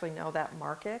should actually know that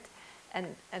market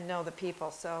and know the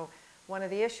people. So one of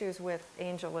the issues with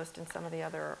AngelList and some of the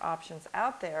other options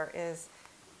out there is,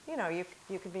 you know, you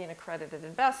could be an accredited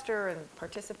investor and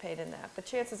participate in that, but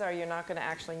chances are you're not going to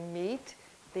actually meet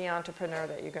the entrepreneur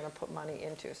that you're going to put money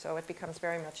into. So it becomes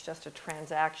very much just a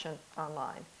transaction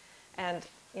online. And,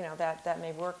 you know, that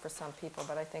may work for some people,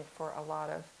 but I think for a lot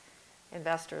of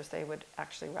investors, they would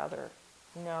actually rather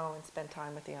know and spend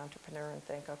time with the entrepreneur and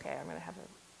think, okay, I'm going to have an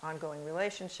ongoing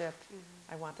relationship.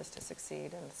 I want this to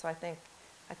succeed. And so I think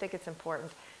it's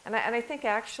important. And I think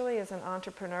actually as an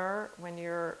entrepreneur, when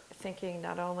you're thinking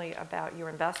not only about your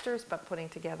investors, but putting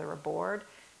together a board,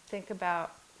 think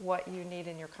about what you need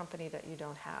in your company that you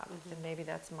don't have. And maybe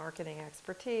that's marketing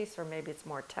expertise, or maybe it's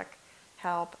more tech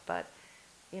help, but,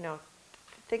 you know,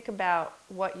 think about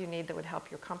what you need that would help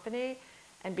your company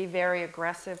and be very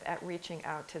aggressive at reaching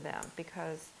out to them,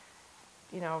 because,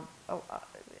 you know,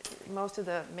 most of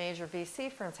the major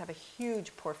VC firms have a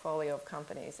huge portfolio of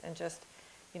companies, and just,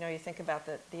 you know, you think about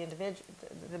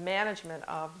the management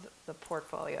of the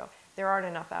portfolio. There aren't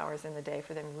enough hours in the day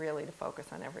for them really to focus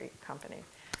on every company.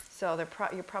 So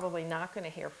you're probably not going to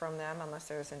hear from them unless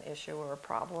there's an issue or a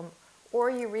problem, or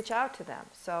you reach out to them.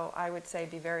 So I would say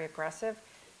be very aggressive,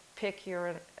 pick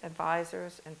your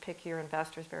advisors and pick your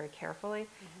investors very carefully,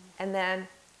 and then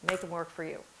make them work for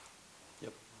you.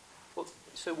 Yep. Well,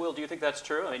 so Will, do you think that's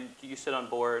true? I mean, you sit on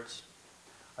boards.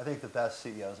 I think the best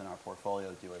CEOs in our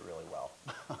portfolio do it really well,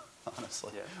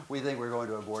 honestly. Yeah. We think we're going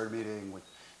to a board meeting with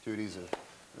duties of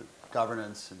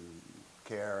governance and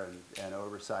care and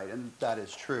oversight, and that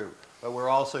is true. But we're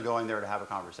also going there to have a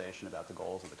conversation about the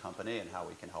goals of the company and how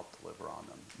we can help deliver on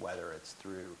them, whether it's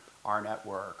through our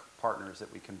network, partners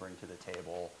that we can bring to the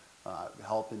table,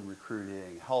 help in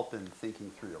recruiting, help in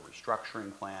thinking through a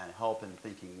restructuring plan, help in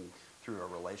thinking through a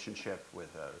relationship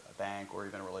with a bank, or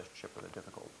even a relationship with a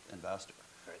difficult investor.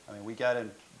 Right. I mean,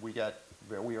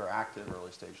 we are active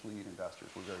early stage lead investors.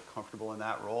 We're very comfortable in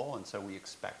that role, and so we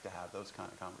expect to have those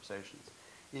kind of conversations.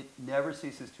 It never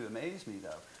ceases to amaze me,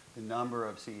 though, the number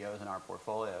of CEOs in our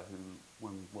portfolio who,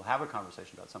 when we'll have a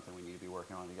conversation about something we need to be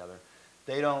working on together,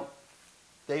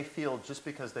 they feel just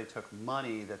because they took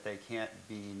money that they can't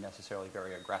be necessarily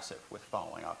very aggressive with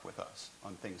following up with us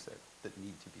on things that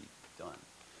need to be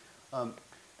done.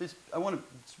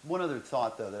 One other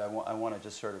thought, though, that I want to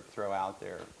just sort of throw out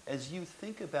there. As you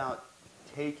think about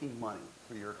taking money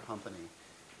for your company,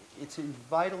 it's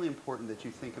vitally important that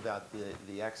you think about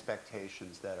the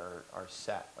expectations that are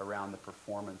set around the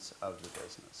performance of the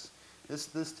business.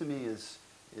 This to me is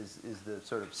the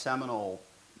sort of seminal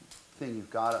thing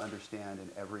you've got to understand in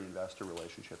every investor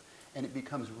relationship. And it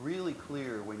becomes really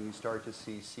clear when you start to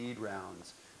see seed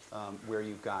rounds where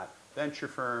you've got venture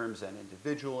firms and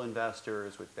individual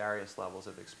investors with various levels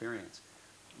of experience.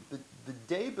 The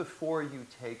day before you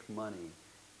take money,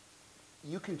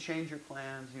 you can change your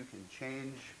plans, you can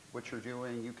change what you're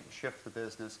doing, you can shift the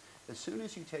business. As soon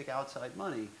as you take outside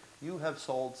money, you have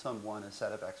sold someone a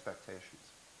set of expectations.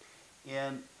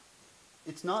 And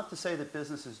it's not to say that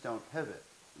businesses don't pivot.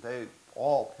 They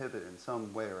all pivot in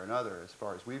some way or another as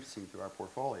far as we've seen through our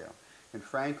portfolio. And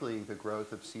frankly, the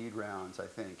growth of seed rounds, I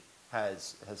think,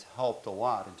 has helped a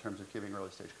lot in terms of giving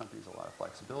early stage companies a lot of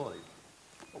flexibility.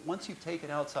 But once you've taken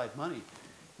outside money,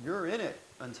 you're in it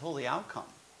until the outcome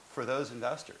for those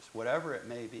investors, whatever it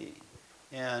may be.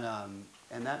 And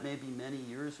that may be many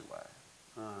years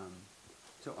away.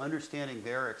 So understanding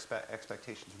their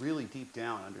expectations, really deep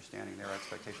down understanding their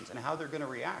expectations and how they're going to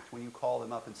react when you call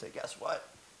them up and say, guess what?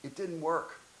 It didn't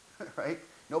work, right?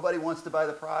 Nobody wants to buy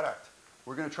the product.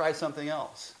 We're going to try something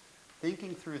else.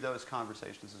 Thinking through those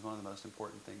conversations is one of the most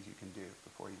important things you can do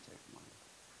before you take the money.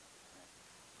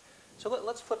 So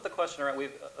let's flip the question around.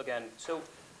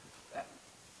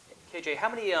 KJ,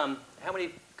 how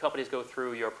many companies go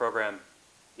through your program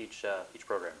each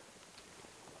program?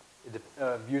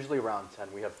 Usually around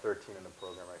 10. We have 13 in the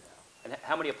program right now. And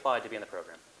how many applied to be in the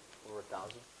program? Over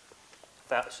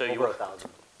 1,000. Over 1,000.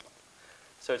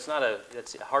 So it's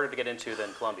harder to get into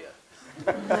than Columbia.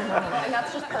 And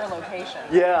that's just per location.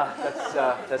 Yeah,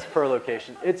 that's per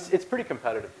location. It's pretty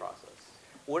competitive process.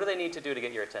 What do they need to do to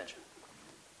get your attention?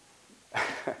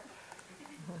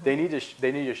 They need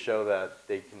to show that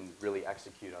they can really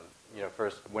execute on,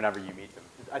 first, whenever you meet them.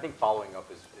 I think following up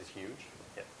is huge,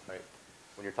 Yeah. right?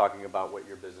 When you're talking about what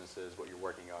your business is, what you're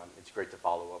working on, it's great to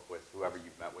follow up with whoever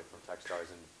you've met with from Techstars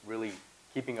and really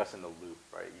keeping us in the loop,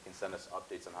 right? You can send us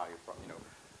updates on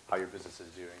how your business is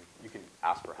doing. You can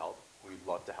ask for help. We'd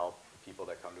love to help people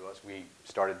that come to us. We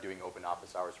started doing open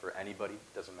office hours for anybody.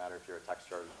 Doesn't matter if you're a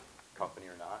Techstars company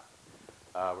or not.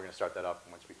 We're going to start that up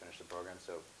once we finish the program.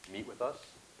 So meet with us.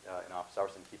 in office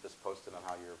hours and keep us posted on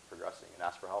how you're progressing and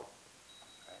ask for help.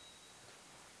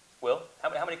 Will,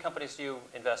 how many companies do you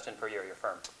invest in per year, your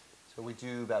firm? So we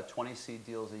do about 20 seed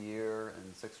deals a year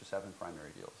and 6 or 7 primary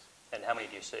deals. And how many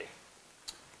do you see?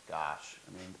 Gosh,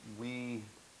 I mean,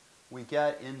 we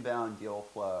get inbound deal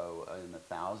flow in the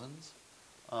thousands,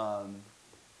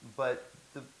 but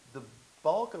the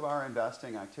bulk of our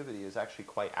investing activity is actually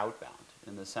quite outbound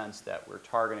in the sense that we're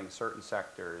targeting certain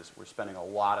sectors. We're spending a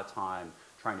lot of time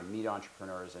trying to meet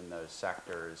entrepreneurs in those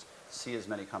sectors, see as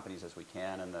many companies as we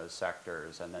can in those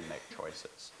sectors, and then make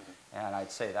choices. And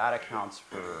I'd say that accounts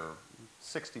for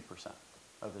 60%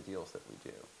 of the deals that we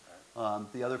do.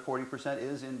 The other 40%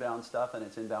 is inbound stuff, and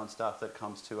it's inbound stuff that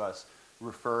comes to us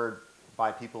referred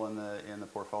by people in the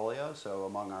portfolio. So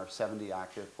among our 70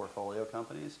 active portfolio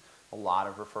companies, a lot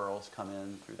of referrals come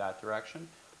in through that direction.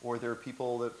 Or there are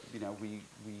people that we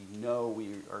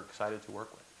are excited to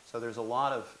work with. So there's a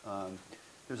lot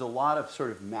of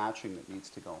sort of matching that needs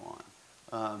to go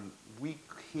on. We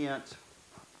can't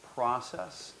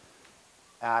process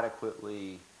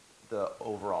adequately the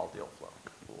overall deal flow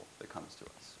pool that comes to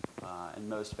us, and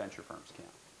most venture firms can't.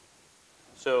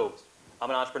 So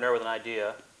I'm an entrepreneur with an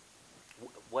idea.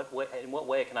 In what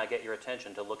way can I get your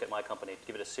attention to look at my company, to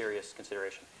give it a serious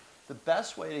consideration? The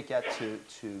best way to get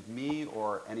to me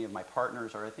or any of my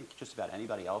partners, or I think just about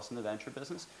anybody else in the venture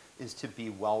business, is to be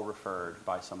well referred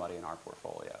by somebody in our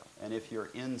portfolio. And if you're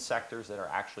in sectors that are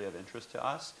actually of interest to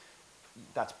us,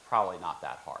 that's probably not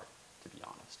that hard, to be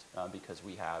honest, because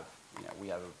we have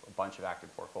a bunch of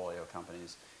active portfolio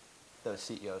companies. The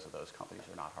CEOs of those companies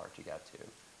are not hard to get to.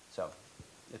 So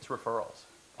it's referrals,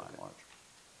 by and large.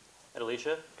 And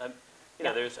Alicia,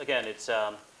 Yeah. it's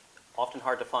often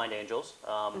hard to find angels.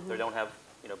 They don't have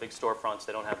big storefronts.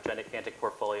 They don't have gigantic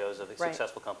portfolios of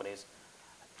successful companies.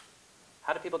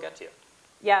 How do people get to you?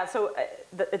 Yeah, so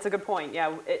it's a good point.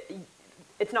 Yeah,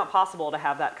 it's not possible to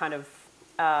have that kind of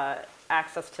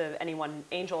access to any one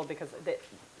angel because,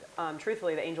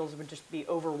 truthfully, the angels would just be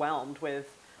overwhelmed with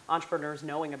entrepreneurs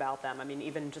knowing about them. I mean,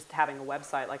 even just having a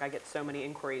website, like I get so many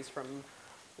inquiries from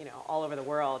all over the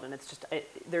world, and it's just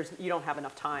you don't have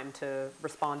enough time to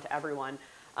respond to everyone.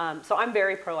 So I'm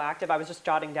very proactive. I was just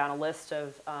jotting down a list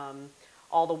of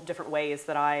all the different ways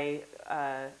that I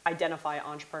identify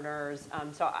entrepreneurs.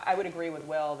 So I would agree with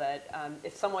Will that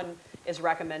if someone is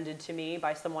recommended to me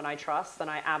by someone I trust, then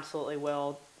I absolutely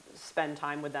will spend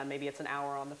time with them. Maybe it's an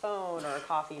hour on the phone or a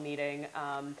coffee meeting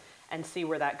and see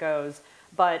where that goes.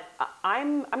 But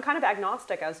I'm kind of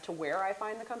agnostic as to where I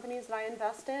find the companies that I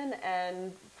invest in.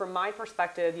 And from my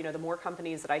perspective, the more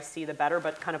companies that I see, the better,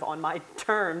 but kind of on my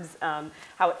terms,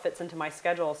 how it fits into my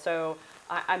schedule. So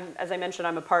as I mentioned,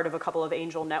 I'm a part of a couple of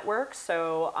angel networks.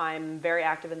 So I'm very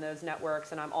active in those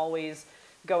networks, and I'm always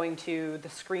going to the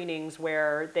screenings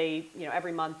where they,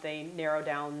 every month they narrow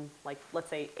down, like, let's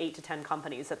say 8 to 10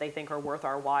 companies that they think are worth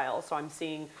our while. So I'm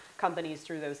seeing companies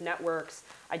through those networks.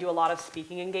 I do a lot of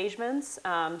speaking engagements.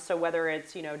 So whether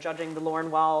it's, judging the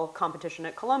Lauren Well competition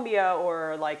at Columbia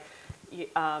or like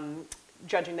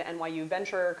judging the NYU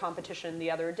Venture competition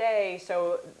the other day.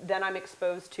 So then I'm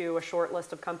exposed to a short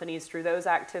list of companies through those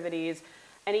activities.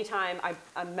 Anytime I'm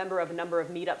a member of a number of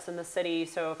meetups in the city,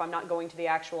 so if I'm not going to the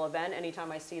actual event,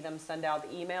 anytime I see them send out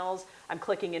the emails, I'm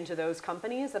clicking into those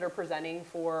companies that are presenting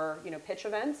for pitch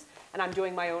events, and I'm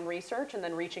doing my own research and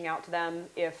then reaching out to them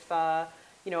if I'm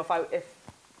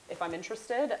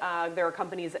interested. There are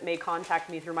companies that may contact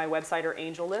me through my website or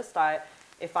angel list.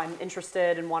 If I'm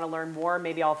interested and want to learn more,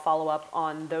 maybe I'll follow up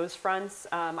on those fronts.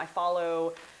 I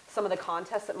follow some of the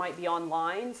contests that might be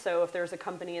online. So if there's a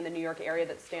company in the New York area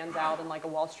that stands out in like a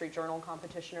Wall Street Journal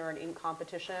competition or an Inc.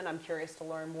 competition, I'm curious to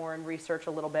learn more and research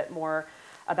a little bit more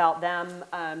about them.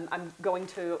 I'm going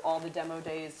to all the demo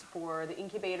days for the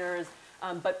incubators,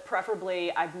 but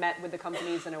preferably I've met with the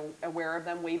companies and aware of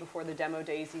them way before the demo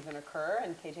days even occur,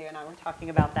 and KJ and I were talking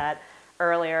about that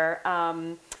earlier.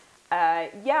 And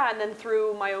then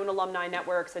through my own alumni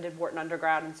networks, I did Wharton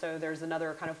undergrad, and so there's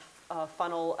another kind of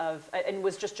funnel of, and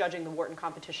was just judging the Wharton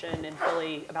competition in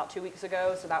Philly about 2 weeks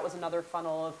ago, so that was another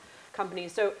funnel of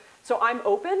companies. So I'm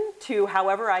open to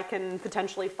however I can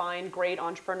potentially find great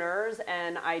entrepreneurs,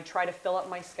 and I try to fill up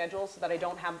my schedule so that I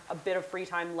don't have a bit of free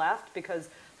time left, because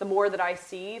the more that I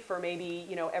see for maybe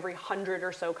every 100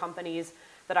 or so companies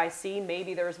that I see,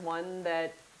 maybe there's one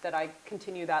that I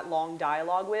continue that long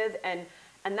dialogue with, and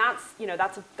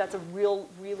that's a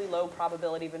really low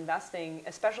probability of investing,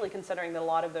 especially considering that a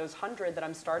lot of those 100 that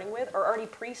I'm starting with are already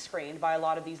pre-screened by a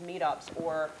lot of these meetups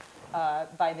or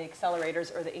by the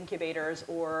accelerators or the incubators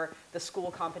or the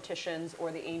school competitions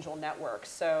or the angel networks.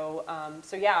 So,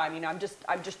 so yeah, I mean, I'm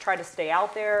just trying to stay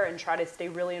out there and try to stay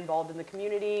really involved in the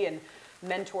community and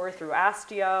mentor through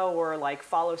Astio or like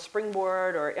follow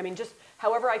Springboard, or I mean, just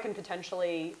however I can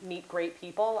potentially meet great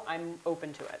people, I'm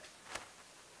open to it.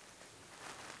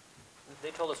 They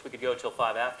told us we could go till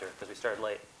 5 after because we started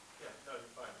late. Yeah, no, you're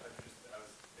fine. I was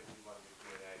thinking you wanted to do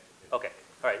Q&A. Okay,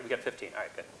 all right, we got 15. All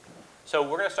right, good. So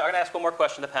we're going to start. I'm going to ask one more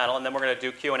question to the panel, and then we're going to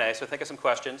do Q&A. So think of some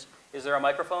questions. Is there a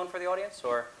microphone for the audience,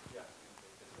 or? Yeah.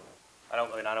 I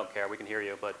don't care. We can hear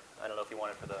you, but I don't know if you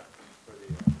want it for the. For the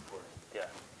recording. Yeah.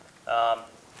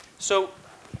 So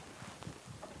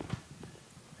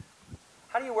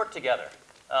how do you work together?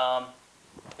 You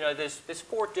know, there's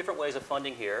 4 different ways of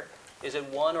funding here. Is it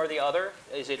one or the other?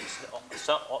 Is it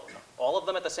all of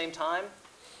them at the same time?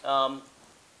 I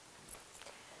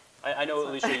know,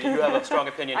 Alicia, you have a strong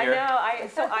opinion here. I know.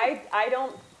 I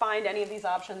don't find any of these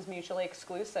options mutually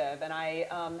exclusive, and I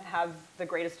have the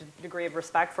greatest degree of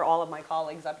respect for all of my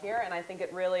colleagues up here, and I think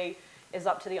it really is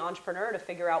up to the entrepreneur to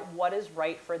figure out what is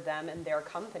right for them and their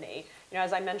company. You know,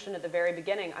 as I mentioned at the very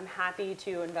beginning, I'm happy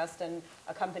to invest in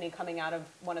a company coming out of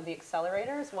one of the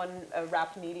accelerators. One,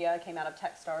 Wrapped Media, came out of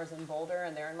Techstars in Boulder,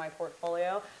 and they're in my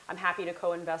portfolio. I'm happy to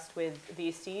co-invest with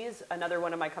VCs. Another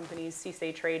one of my companies,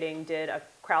 CSA Trading, did a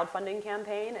crowdfunding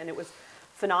campaign, and it was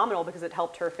phenomenal because it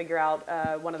helped her figure out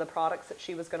one of the products that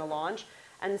she was going to launch.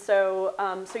 And so,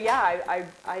 yeah,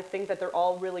 I think that they're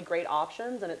all really great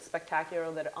options, and it's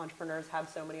spectacular that entrepreneurs have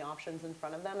so many options in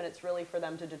front of them, and it's really for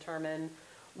them to determine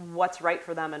what's right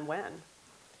for them and when.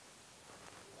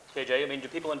 KJ, I mean, do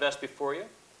people invest before you?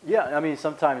 Yeah, I mean,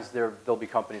 sometimes there'll be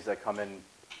companies that come in,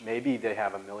 maybe they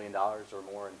have $1 million or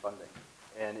more in funding.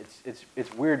 And it's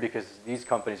weird because these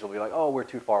companies will be like, oh, we're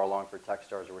too far along for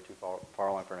Techstars, or we're too far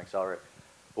along for an accelerator.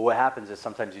 But what happens is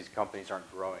sometimes these companies aren't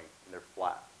growing, and they're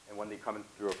flat. And when they come in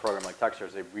through a program like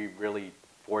Techstars, we really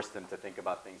force them to think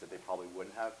about things that they probably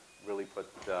wouldn't have, really put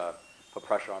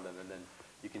pressure on them, and then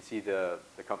you can see the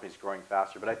companies growing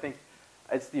faster. But I think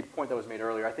it's the point that was made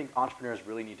earlier. I think entrepreneurs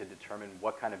really need to determine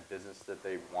what kind of business that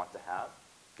they want to have,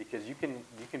 because you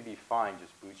can be fine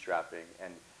just bootstrapping,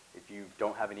 and if you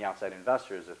don't have any outside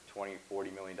investors, a $20,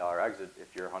 $40 million exit,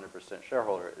 if you're 100%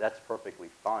 shareholder, that's perfectly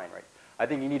fine, right? I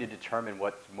think you need to determine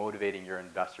what's motivating your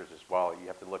investors as well. You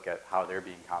have to look at how they're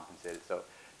being compensated. So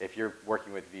if you're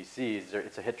working with VCs,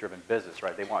 it's a hit-driven business,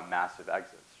 right? They want massive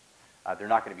exits. They're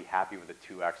not going to be happy with a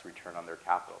 2x return on their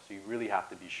capital. So you really have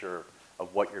to be sure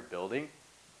of what you're building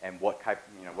and what type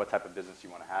of business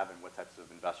you want to have and what types of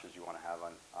investors you want to have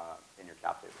in your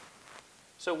cap table.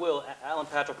 So Will, Alan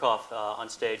Patricof on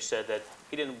stage said that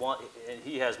he didn't want, and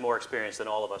he has more experience than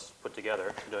all of us put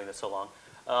together, doing this so long.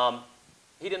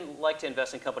 He didn't like to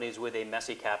invest in companies with a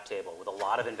messy cap table, with a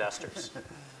lot of investors.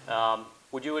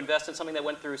 Would you invest in something that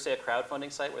went through, say, a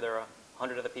crowdfunding site where there are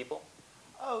 100 other people?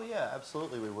 Oh yeah,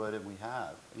 absolutely we would, and we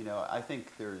have. You know, I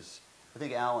think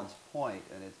Alan's point,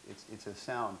 and it's a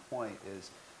sound point,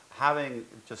 is having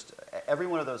just every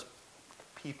one of those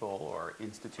people or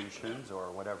institutions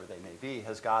or whatever they may be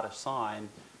has got to sign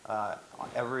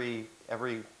every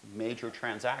major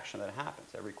transaction that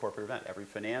happens, every corporate event, every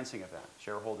financing event.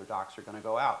 Shareholder docs are going to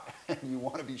go out, and you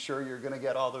want to be sure you're going to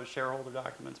get all those shareholder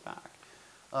documents back.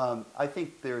 I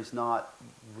think there's not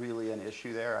really an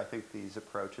issue there. I think these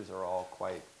approaches are all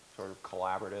quite sort of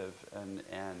collaborative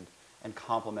and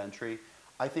complementary.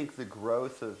 I think the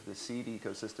growth of the seed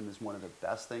ecosystem is one of the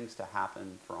best things to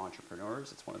happen for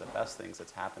entrepreneurs. It's one of the best things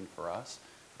that's happened for us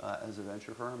as a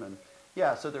venture firm. And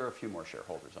yeah, so there are a few more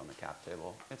shareholders on the cap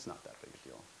table. It's not that big a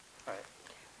deal. All right.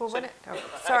 Well,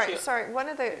 sorry. One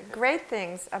of the great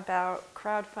things about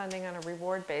crowdfunding on a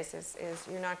reward basis is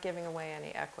you're not giving away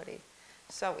any equity.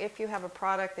 So if you have a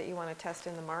product that you want to test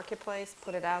in the marketplace,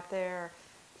 put it out there,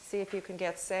 see if you can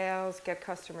get sales, get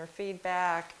customer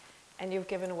feedback, and you've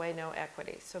given away no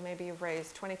equity. So maybe you've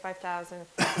raised $25,000,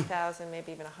 $50,000,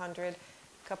 maybe even $100,000. A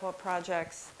couple of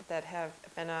projects that have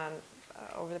been on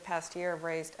over the past year have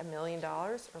raised $1 million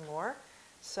or more.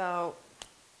 So,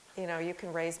 you know, you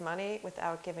can raise money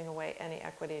without giving away any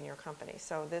equity in your company.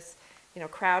 So this, you know,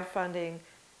 crowdfunding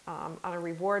on a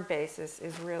reward basis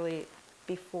is really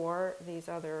before these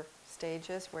other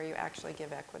stages where you actually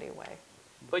give equity away.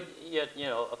 But yet, you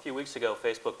know, a few weeks ago,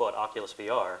 Facebook bought Oculus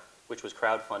VR, which was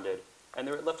crowdfunded, and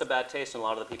it left a bad taste in a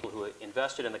lot of the people who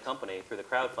invested in the company through the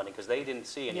crowdfunding because they didn't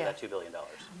see any of that $2 billion.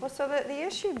 Well, so the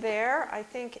issue there, I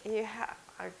think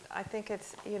I think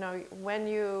it's, you know, when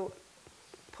you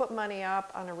put money up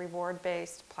on a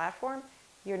reward-based platform,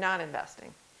 you're not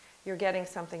investing. You're getting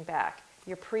something back.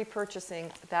 You're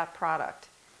pre-purchasing that product.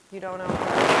 You don't own the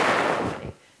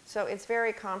company. So it's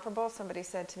very comparable. Somebody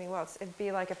said to me, well, it'd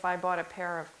be like if I bought a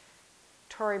pair of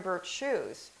Tory Burch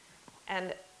shoes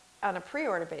and on a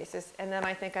pre-order basis, and then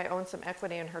I think I own some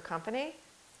equity in her company.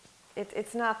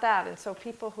 It's not that. And so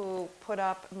people who put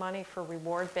up money for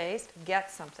reward-based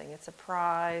get something. It's a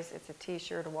prize, it's a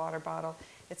t-shirt, a water bottle,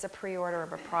 it's a pre-order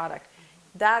of a product.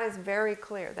 That is very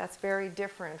clear. That's very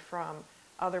different from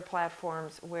other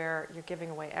platforms where you're giving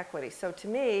away equity. So to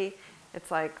me,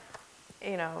 it's like,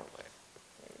 you know,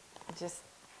 just,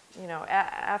 you know,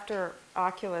 after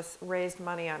Oculus raised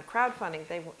money on crowdfunding,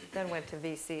 they then went to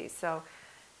VCs. So,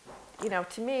 you know,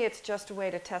 to me, it's just a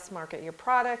way to test market your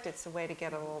product. It's a way to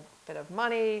get a little bit of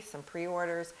money, some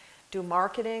pre-orders, do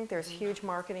marketing. There's huge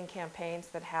marketing campaigns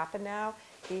that happen now.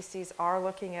 VCs are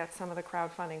looking at some of the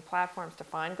crowdfunding platforms to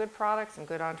find good products and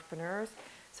good entrepreneurs.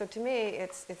 So to me,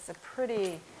 it's a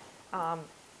pretty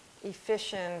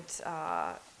efficient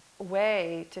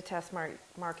way to test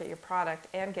market your product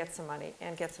and get some money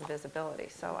and get some visibility.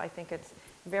 So I think it's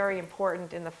very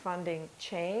important in the funding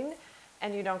chain,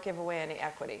 and you don't give away any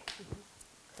equity.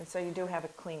 And so you do have a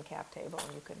clean cap table,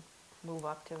 and you can move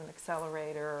up to an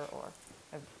accelerator or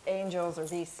angels or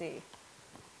VC. You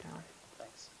know.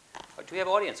 Thanks. Do we have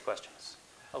audience questions?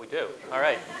 Oh, we do. All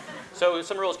right. So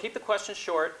some rules. Keep the questions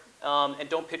short, and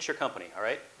don't pitch your company, all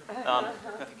right?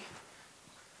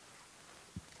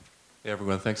 Hey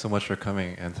everyone, thanks so much for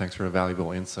coming, and thanks for a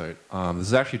valuable insight. This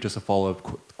is actually just a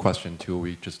follow-up question to what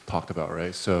we just talked about,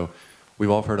 right? So we've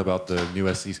all heard about the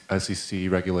new SEC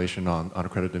regulation on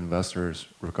accredited investors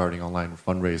regarding online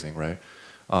fundraising, right?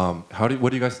 What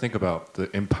do you guys think about the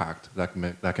impact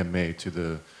that can make to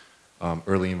the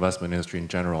early investment industry in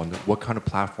general, and what kind of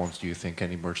platforms do you think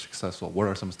can emerge successful? What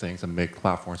are some things that make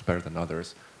platforms better than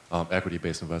others,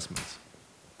 equity-based investments?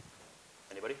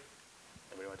 Anybody?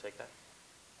 Anybody want to take that?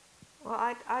 Well,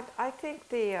 I think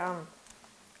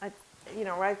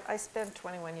I spent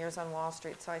 21 years on Wall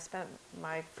Street, so I spent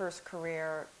my first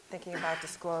career thinking about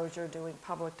disclosure, doing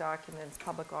public documents,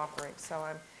 public offerings. So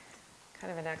I'm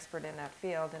kind of an expert in that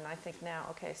field. And I think now,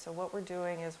 okay, so what we're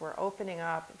doing is we're opening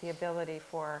up the ability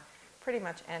for pretty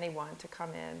much anyone to come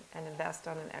in and invest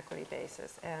on an equity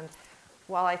basis. And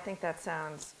while I think that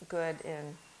sounds good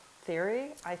in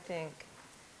theory, I think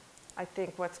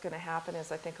what's going to happen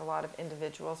is I think a lot of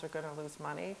individuals are going to lose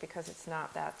money because it's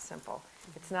not that simple.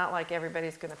 It's not like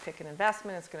everybody's going to pick an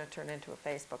investment, it's going to turn into a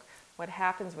Facebook. What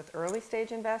happens with early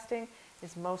stage investing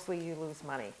is mostly you lose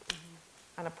money.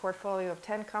 On a portfolio of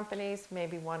 10 companies,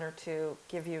 maybe 1 or 2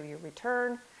 give you your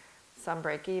return, some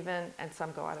break even, and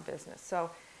some go out of business.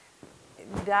 So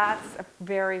that's a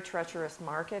very treacherous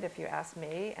market if you ask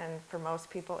me, and for most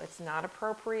people it's not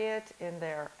appropriate in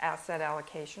their asset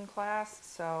allocation class.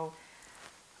 So,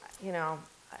 you know,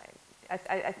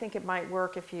 I think it might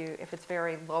work if it's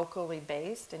very locally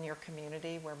based in your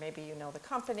community where maybe you know the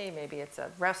company, maybe it's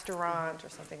a restaurant or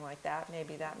something like that,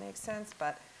 maybe that makes sense,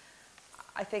 but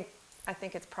I think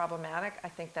it's problematic. I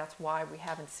think that's why we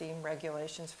haven't seen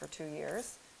regulations for 2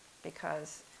 years,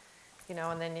 because, you know,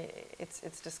 and then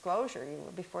it's disclosure.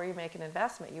 Before you make an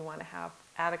investment, you want to have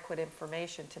adequate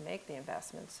information to make the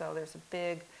investment. So there's a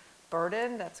big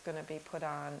burden that's going to be put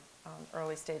on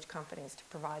early stage companies to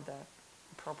provide the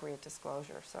appropriate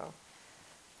disclosure. So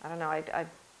I don't know. I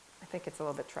think it's a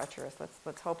little bit treacherous.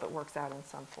 Let's hope it works out in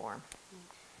some form.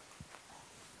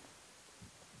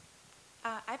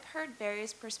 I've heard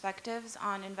various perspectives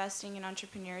on investing in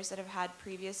entrepreneurs that have had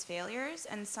previous failures,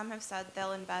 and some have said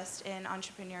they'll invest in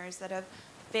entrepreneurs that have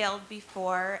failed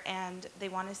before and they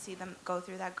want to see them go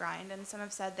through that grind, and some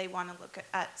have said they want to look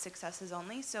at successes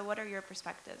only. So what are your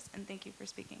perspectives? And thank you for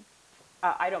speaking.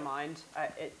 I don't mind.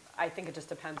 I think it just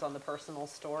depends on the personal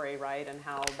story, right, and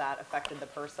how that affected the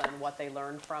person, what they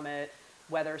learned from it,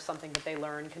 whether something that they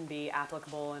learned can be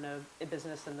applicable in a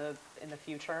business in the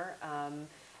future.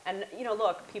 And, you know,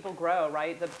 look, people grow,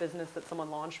 right? The business that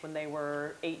someone launched when they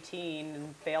were 18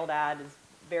 and failed at is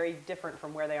very different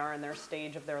from where they are in their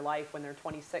stage of their life when they're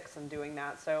 26 and doing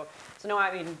that. So no,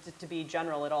 I mean, to be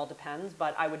general, it all depends,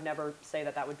 but I would never say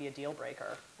that would be a deal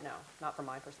breaker. No, not from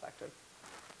my perspective.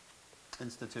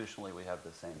 Institutionally, we have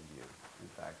the same view. In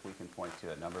fact, we can point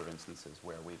to a number of instances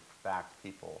where we've backed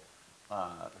people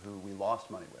who we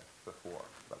lost money with before,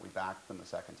 but we backed them the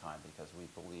second time because we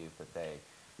believed that they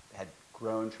had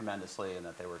grown tremendously and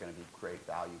that they were going to be great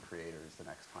value creators the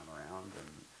next time around. And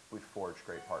we've forged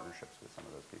great partnerships with some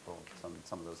of those people.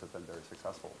 Some of those have been very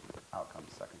successful outcomes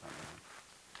the second time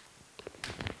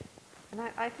around. And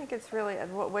I think it's really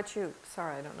what you,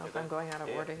 sorry, I don't know if I'm going out of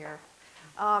order here.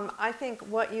 I think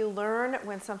what you learn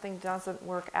when something doesn't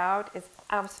work out is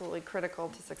absolutely critical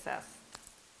to success.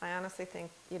 I honestly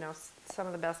think, you know, some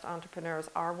of the best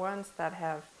entrepreneurs are ones that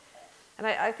have And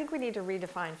I think we need to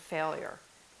redefine failure.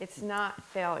 It's not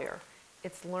failure,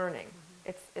 it's learning.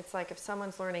 It's like if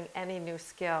someone's learning any new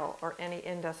skill or any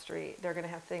industry, they're going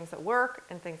to have things that work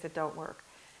and things that don't work.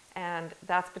 And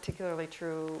that's particularly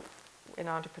true in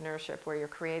entrepreneurship where you're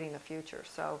creating the future.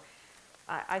 So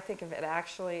I think of it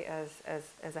actually as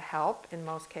a help in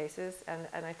most cases. And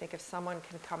I think if someone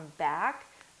can come back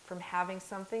from having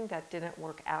something that didn't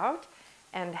work out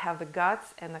and have the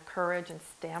guts and the courage and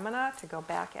stamina to go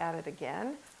back at it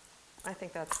again, I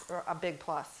think that's a big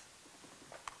plus.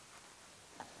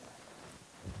 I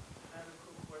have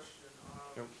a quick question.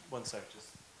 No, one sec, just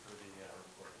for the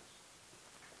recorders.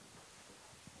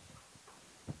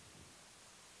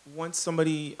 Once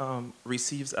somebody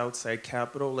receives outside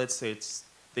capital, let's say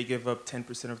they give up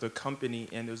 10% of their company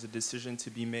and there's a decision to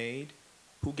be made,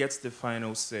 who gets the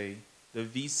final say, the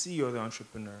VC or the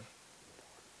entrepreneur?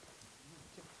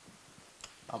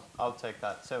 I'll take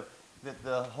that. So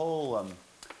the whole,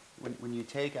 when you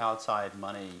take outside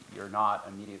money, you're not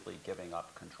immediately giving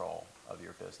up control of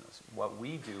your business. What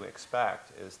we do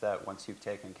expect is that once you've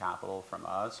taken capital from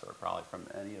us, or probably from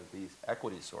any of these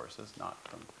equity sources, not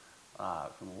from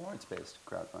warrants-based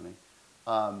crowdfunding,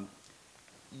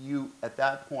 you at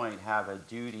that point have a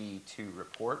duty to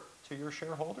report to your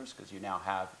shareholders, because you now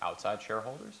have outside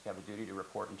shareholders. You have a duty to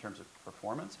report in terms of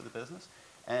performance of the business.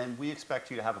 And we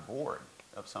expect you to have a board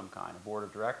of some kind, a board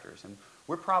of directors. And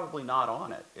we're probably not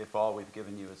on it if all we've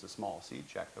given you is a small seed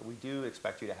check, but we do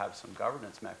expect you to have some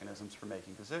governance mechanisms for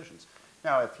making decisions.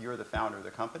 Now, if you're the founder of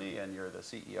the company and you're the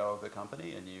CEO of the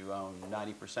company and you own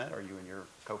 90%, or you and your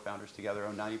co-founders together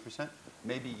own 90%,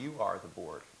 maybe you are the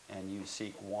board and you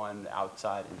seek one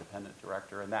outside independent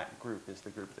director, and that group is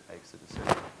the group that makes the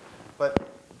decision. But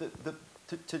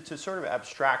to sort of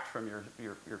abstract from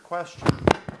your question,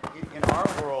 in our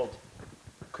world,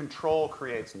 control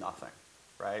creates nothing,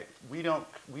 right? We don't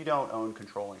own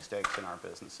controlling stakes in our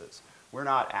businesses. We're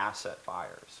not asset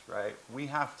buyers, right? We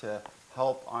have to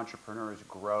help entrepreneurs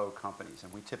grow companies,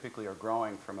 and we typically are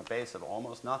growing from a base of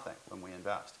almost nothing when we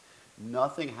invest.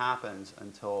 Nothing happens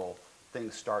until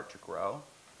things start to grow,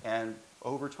 and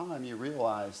over time you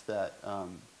realize that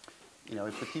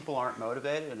if the people aren't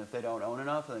motivated and if they don't own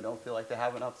enough and they don't feel like they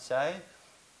have enough to say,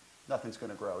 nothing's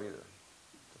going to grow either.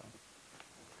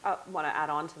 I want to add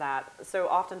on to that. So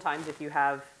oftentimes if you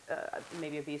have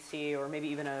maybe a VC or maybe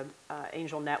even a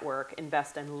angel network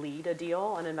invest and lead a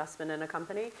deal, an investment in a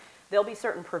company, there'll be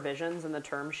certain provisions in the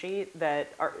term sheet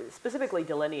that are specifically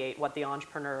delineate what the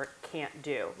entrepreneur can't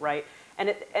do, right?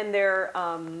 And they're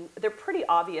pretty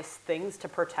obvious things to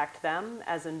protect them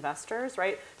as investors,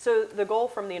 right? So the goal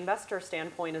from the investor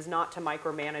standpoint is not to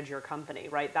micromanage your company,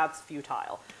 right? That's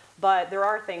futile. But there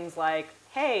are things like,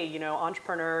 hey,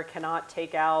 entrepreneur cannot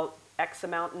take out X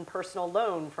amount in personal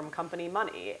loan from company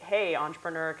money. Hey,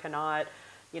 entrepreneur cannot,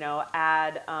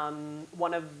 add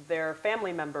one of their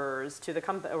family members to the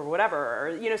company or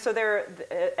whatever. So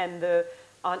the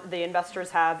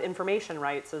investors have information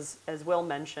rights, as Will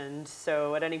mentioned.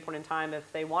 So at any point in time, if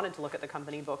they wanted to look at the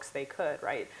company books, they could,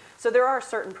 right? So there are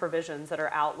certain provisions that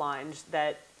are outlined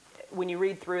that when you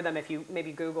read through them, if you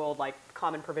maybe Googled like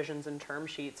common provisions and term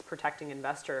sheets protecting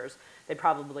investors, they'd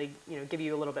probably give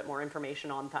you a little bit more information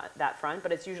on that front.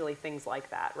 But it's usually things like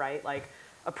that, right? Like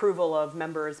approval of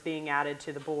members being added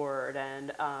to the board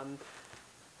and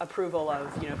approval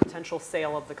of potential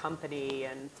sale of the company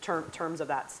and terms of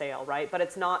that sale, right? But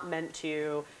it's not meant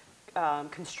to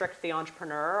constrict the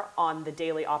entrepreneur on the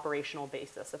daily operational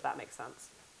basis, if that makes sense.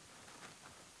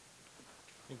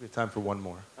 I think we have time for one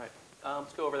more. All right,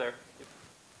 let's go over there.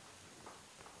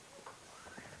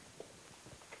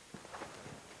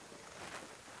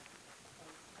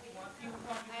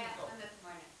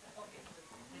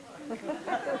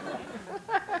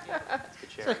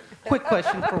 So, quick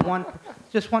question for one.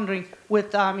 Just wondering,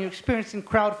 with your experience in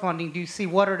crowdfunding, do you see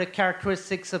what are the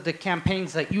characteristics of the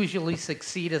campaigns that usually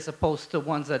succeed as opposed to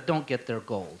ones that don't get their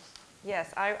goals?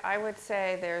 Yes, I would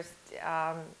say there's,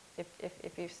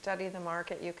 if you study the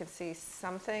market, you can see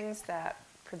some things that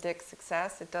predict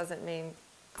success. It doesn't mean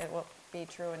it will be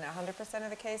true in 100% of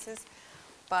the cases,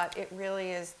 but it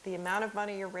really is the amount of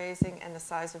money you're raising and the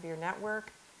size of your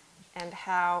network and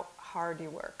how hard you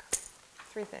work.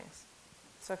 3 things.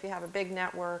 So if you have a big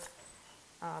network,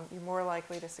 you're more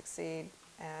likely to succeed,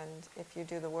 and if you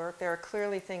do the work, there are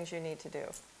clearly things you need to do.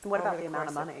 And what about the amount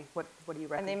of money? What do you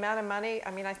recommend? And the amount of money,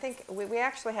 I mean, I think we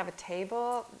actually have a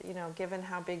table, given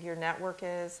how big your network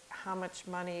is, how much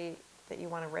money that you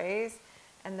want to raise,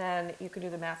 and then you can do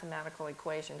the mathematical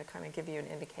equation to kind of give you an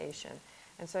indication.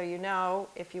 And so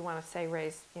if you want to say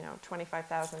raise,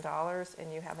 $25,000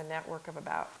 and you have a network of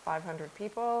about 500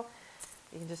 people,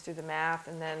 You can just do the math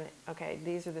and then, okay,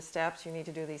 these are the steps. You need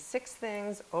to do these 6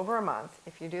 things over a month.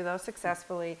 If you do those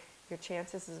successfully, your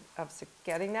chances of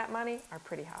getting that money are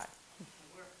pretty high.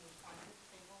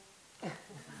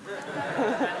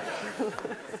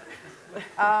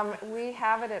 We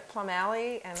have it at Plum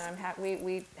Alley, and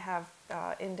we have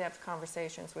in-depth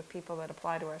conversations with people that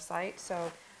apply to our site,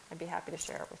 so I'd be happy to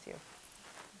share it with you.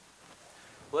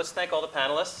 Well, let's thank all the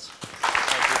panelists.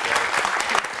 Thank you, Jerry.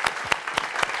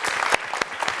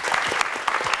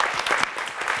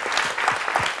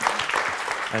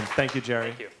 And thank you, Jerry.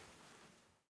 Thank you.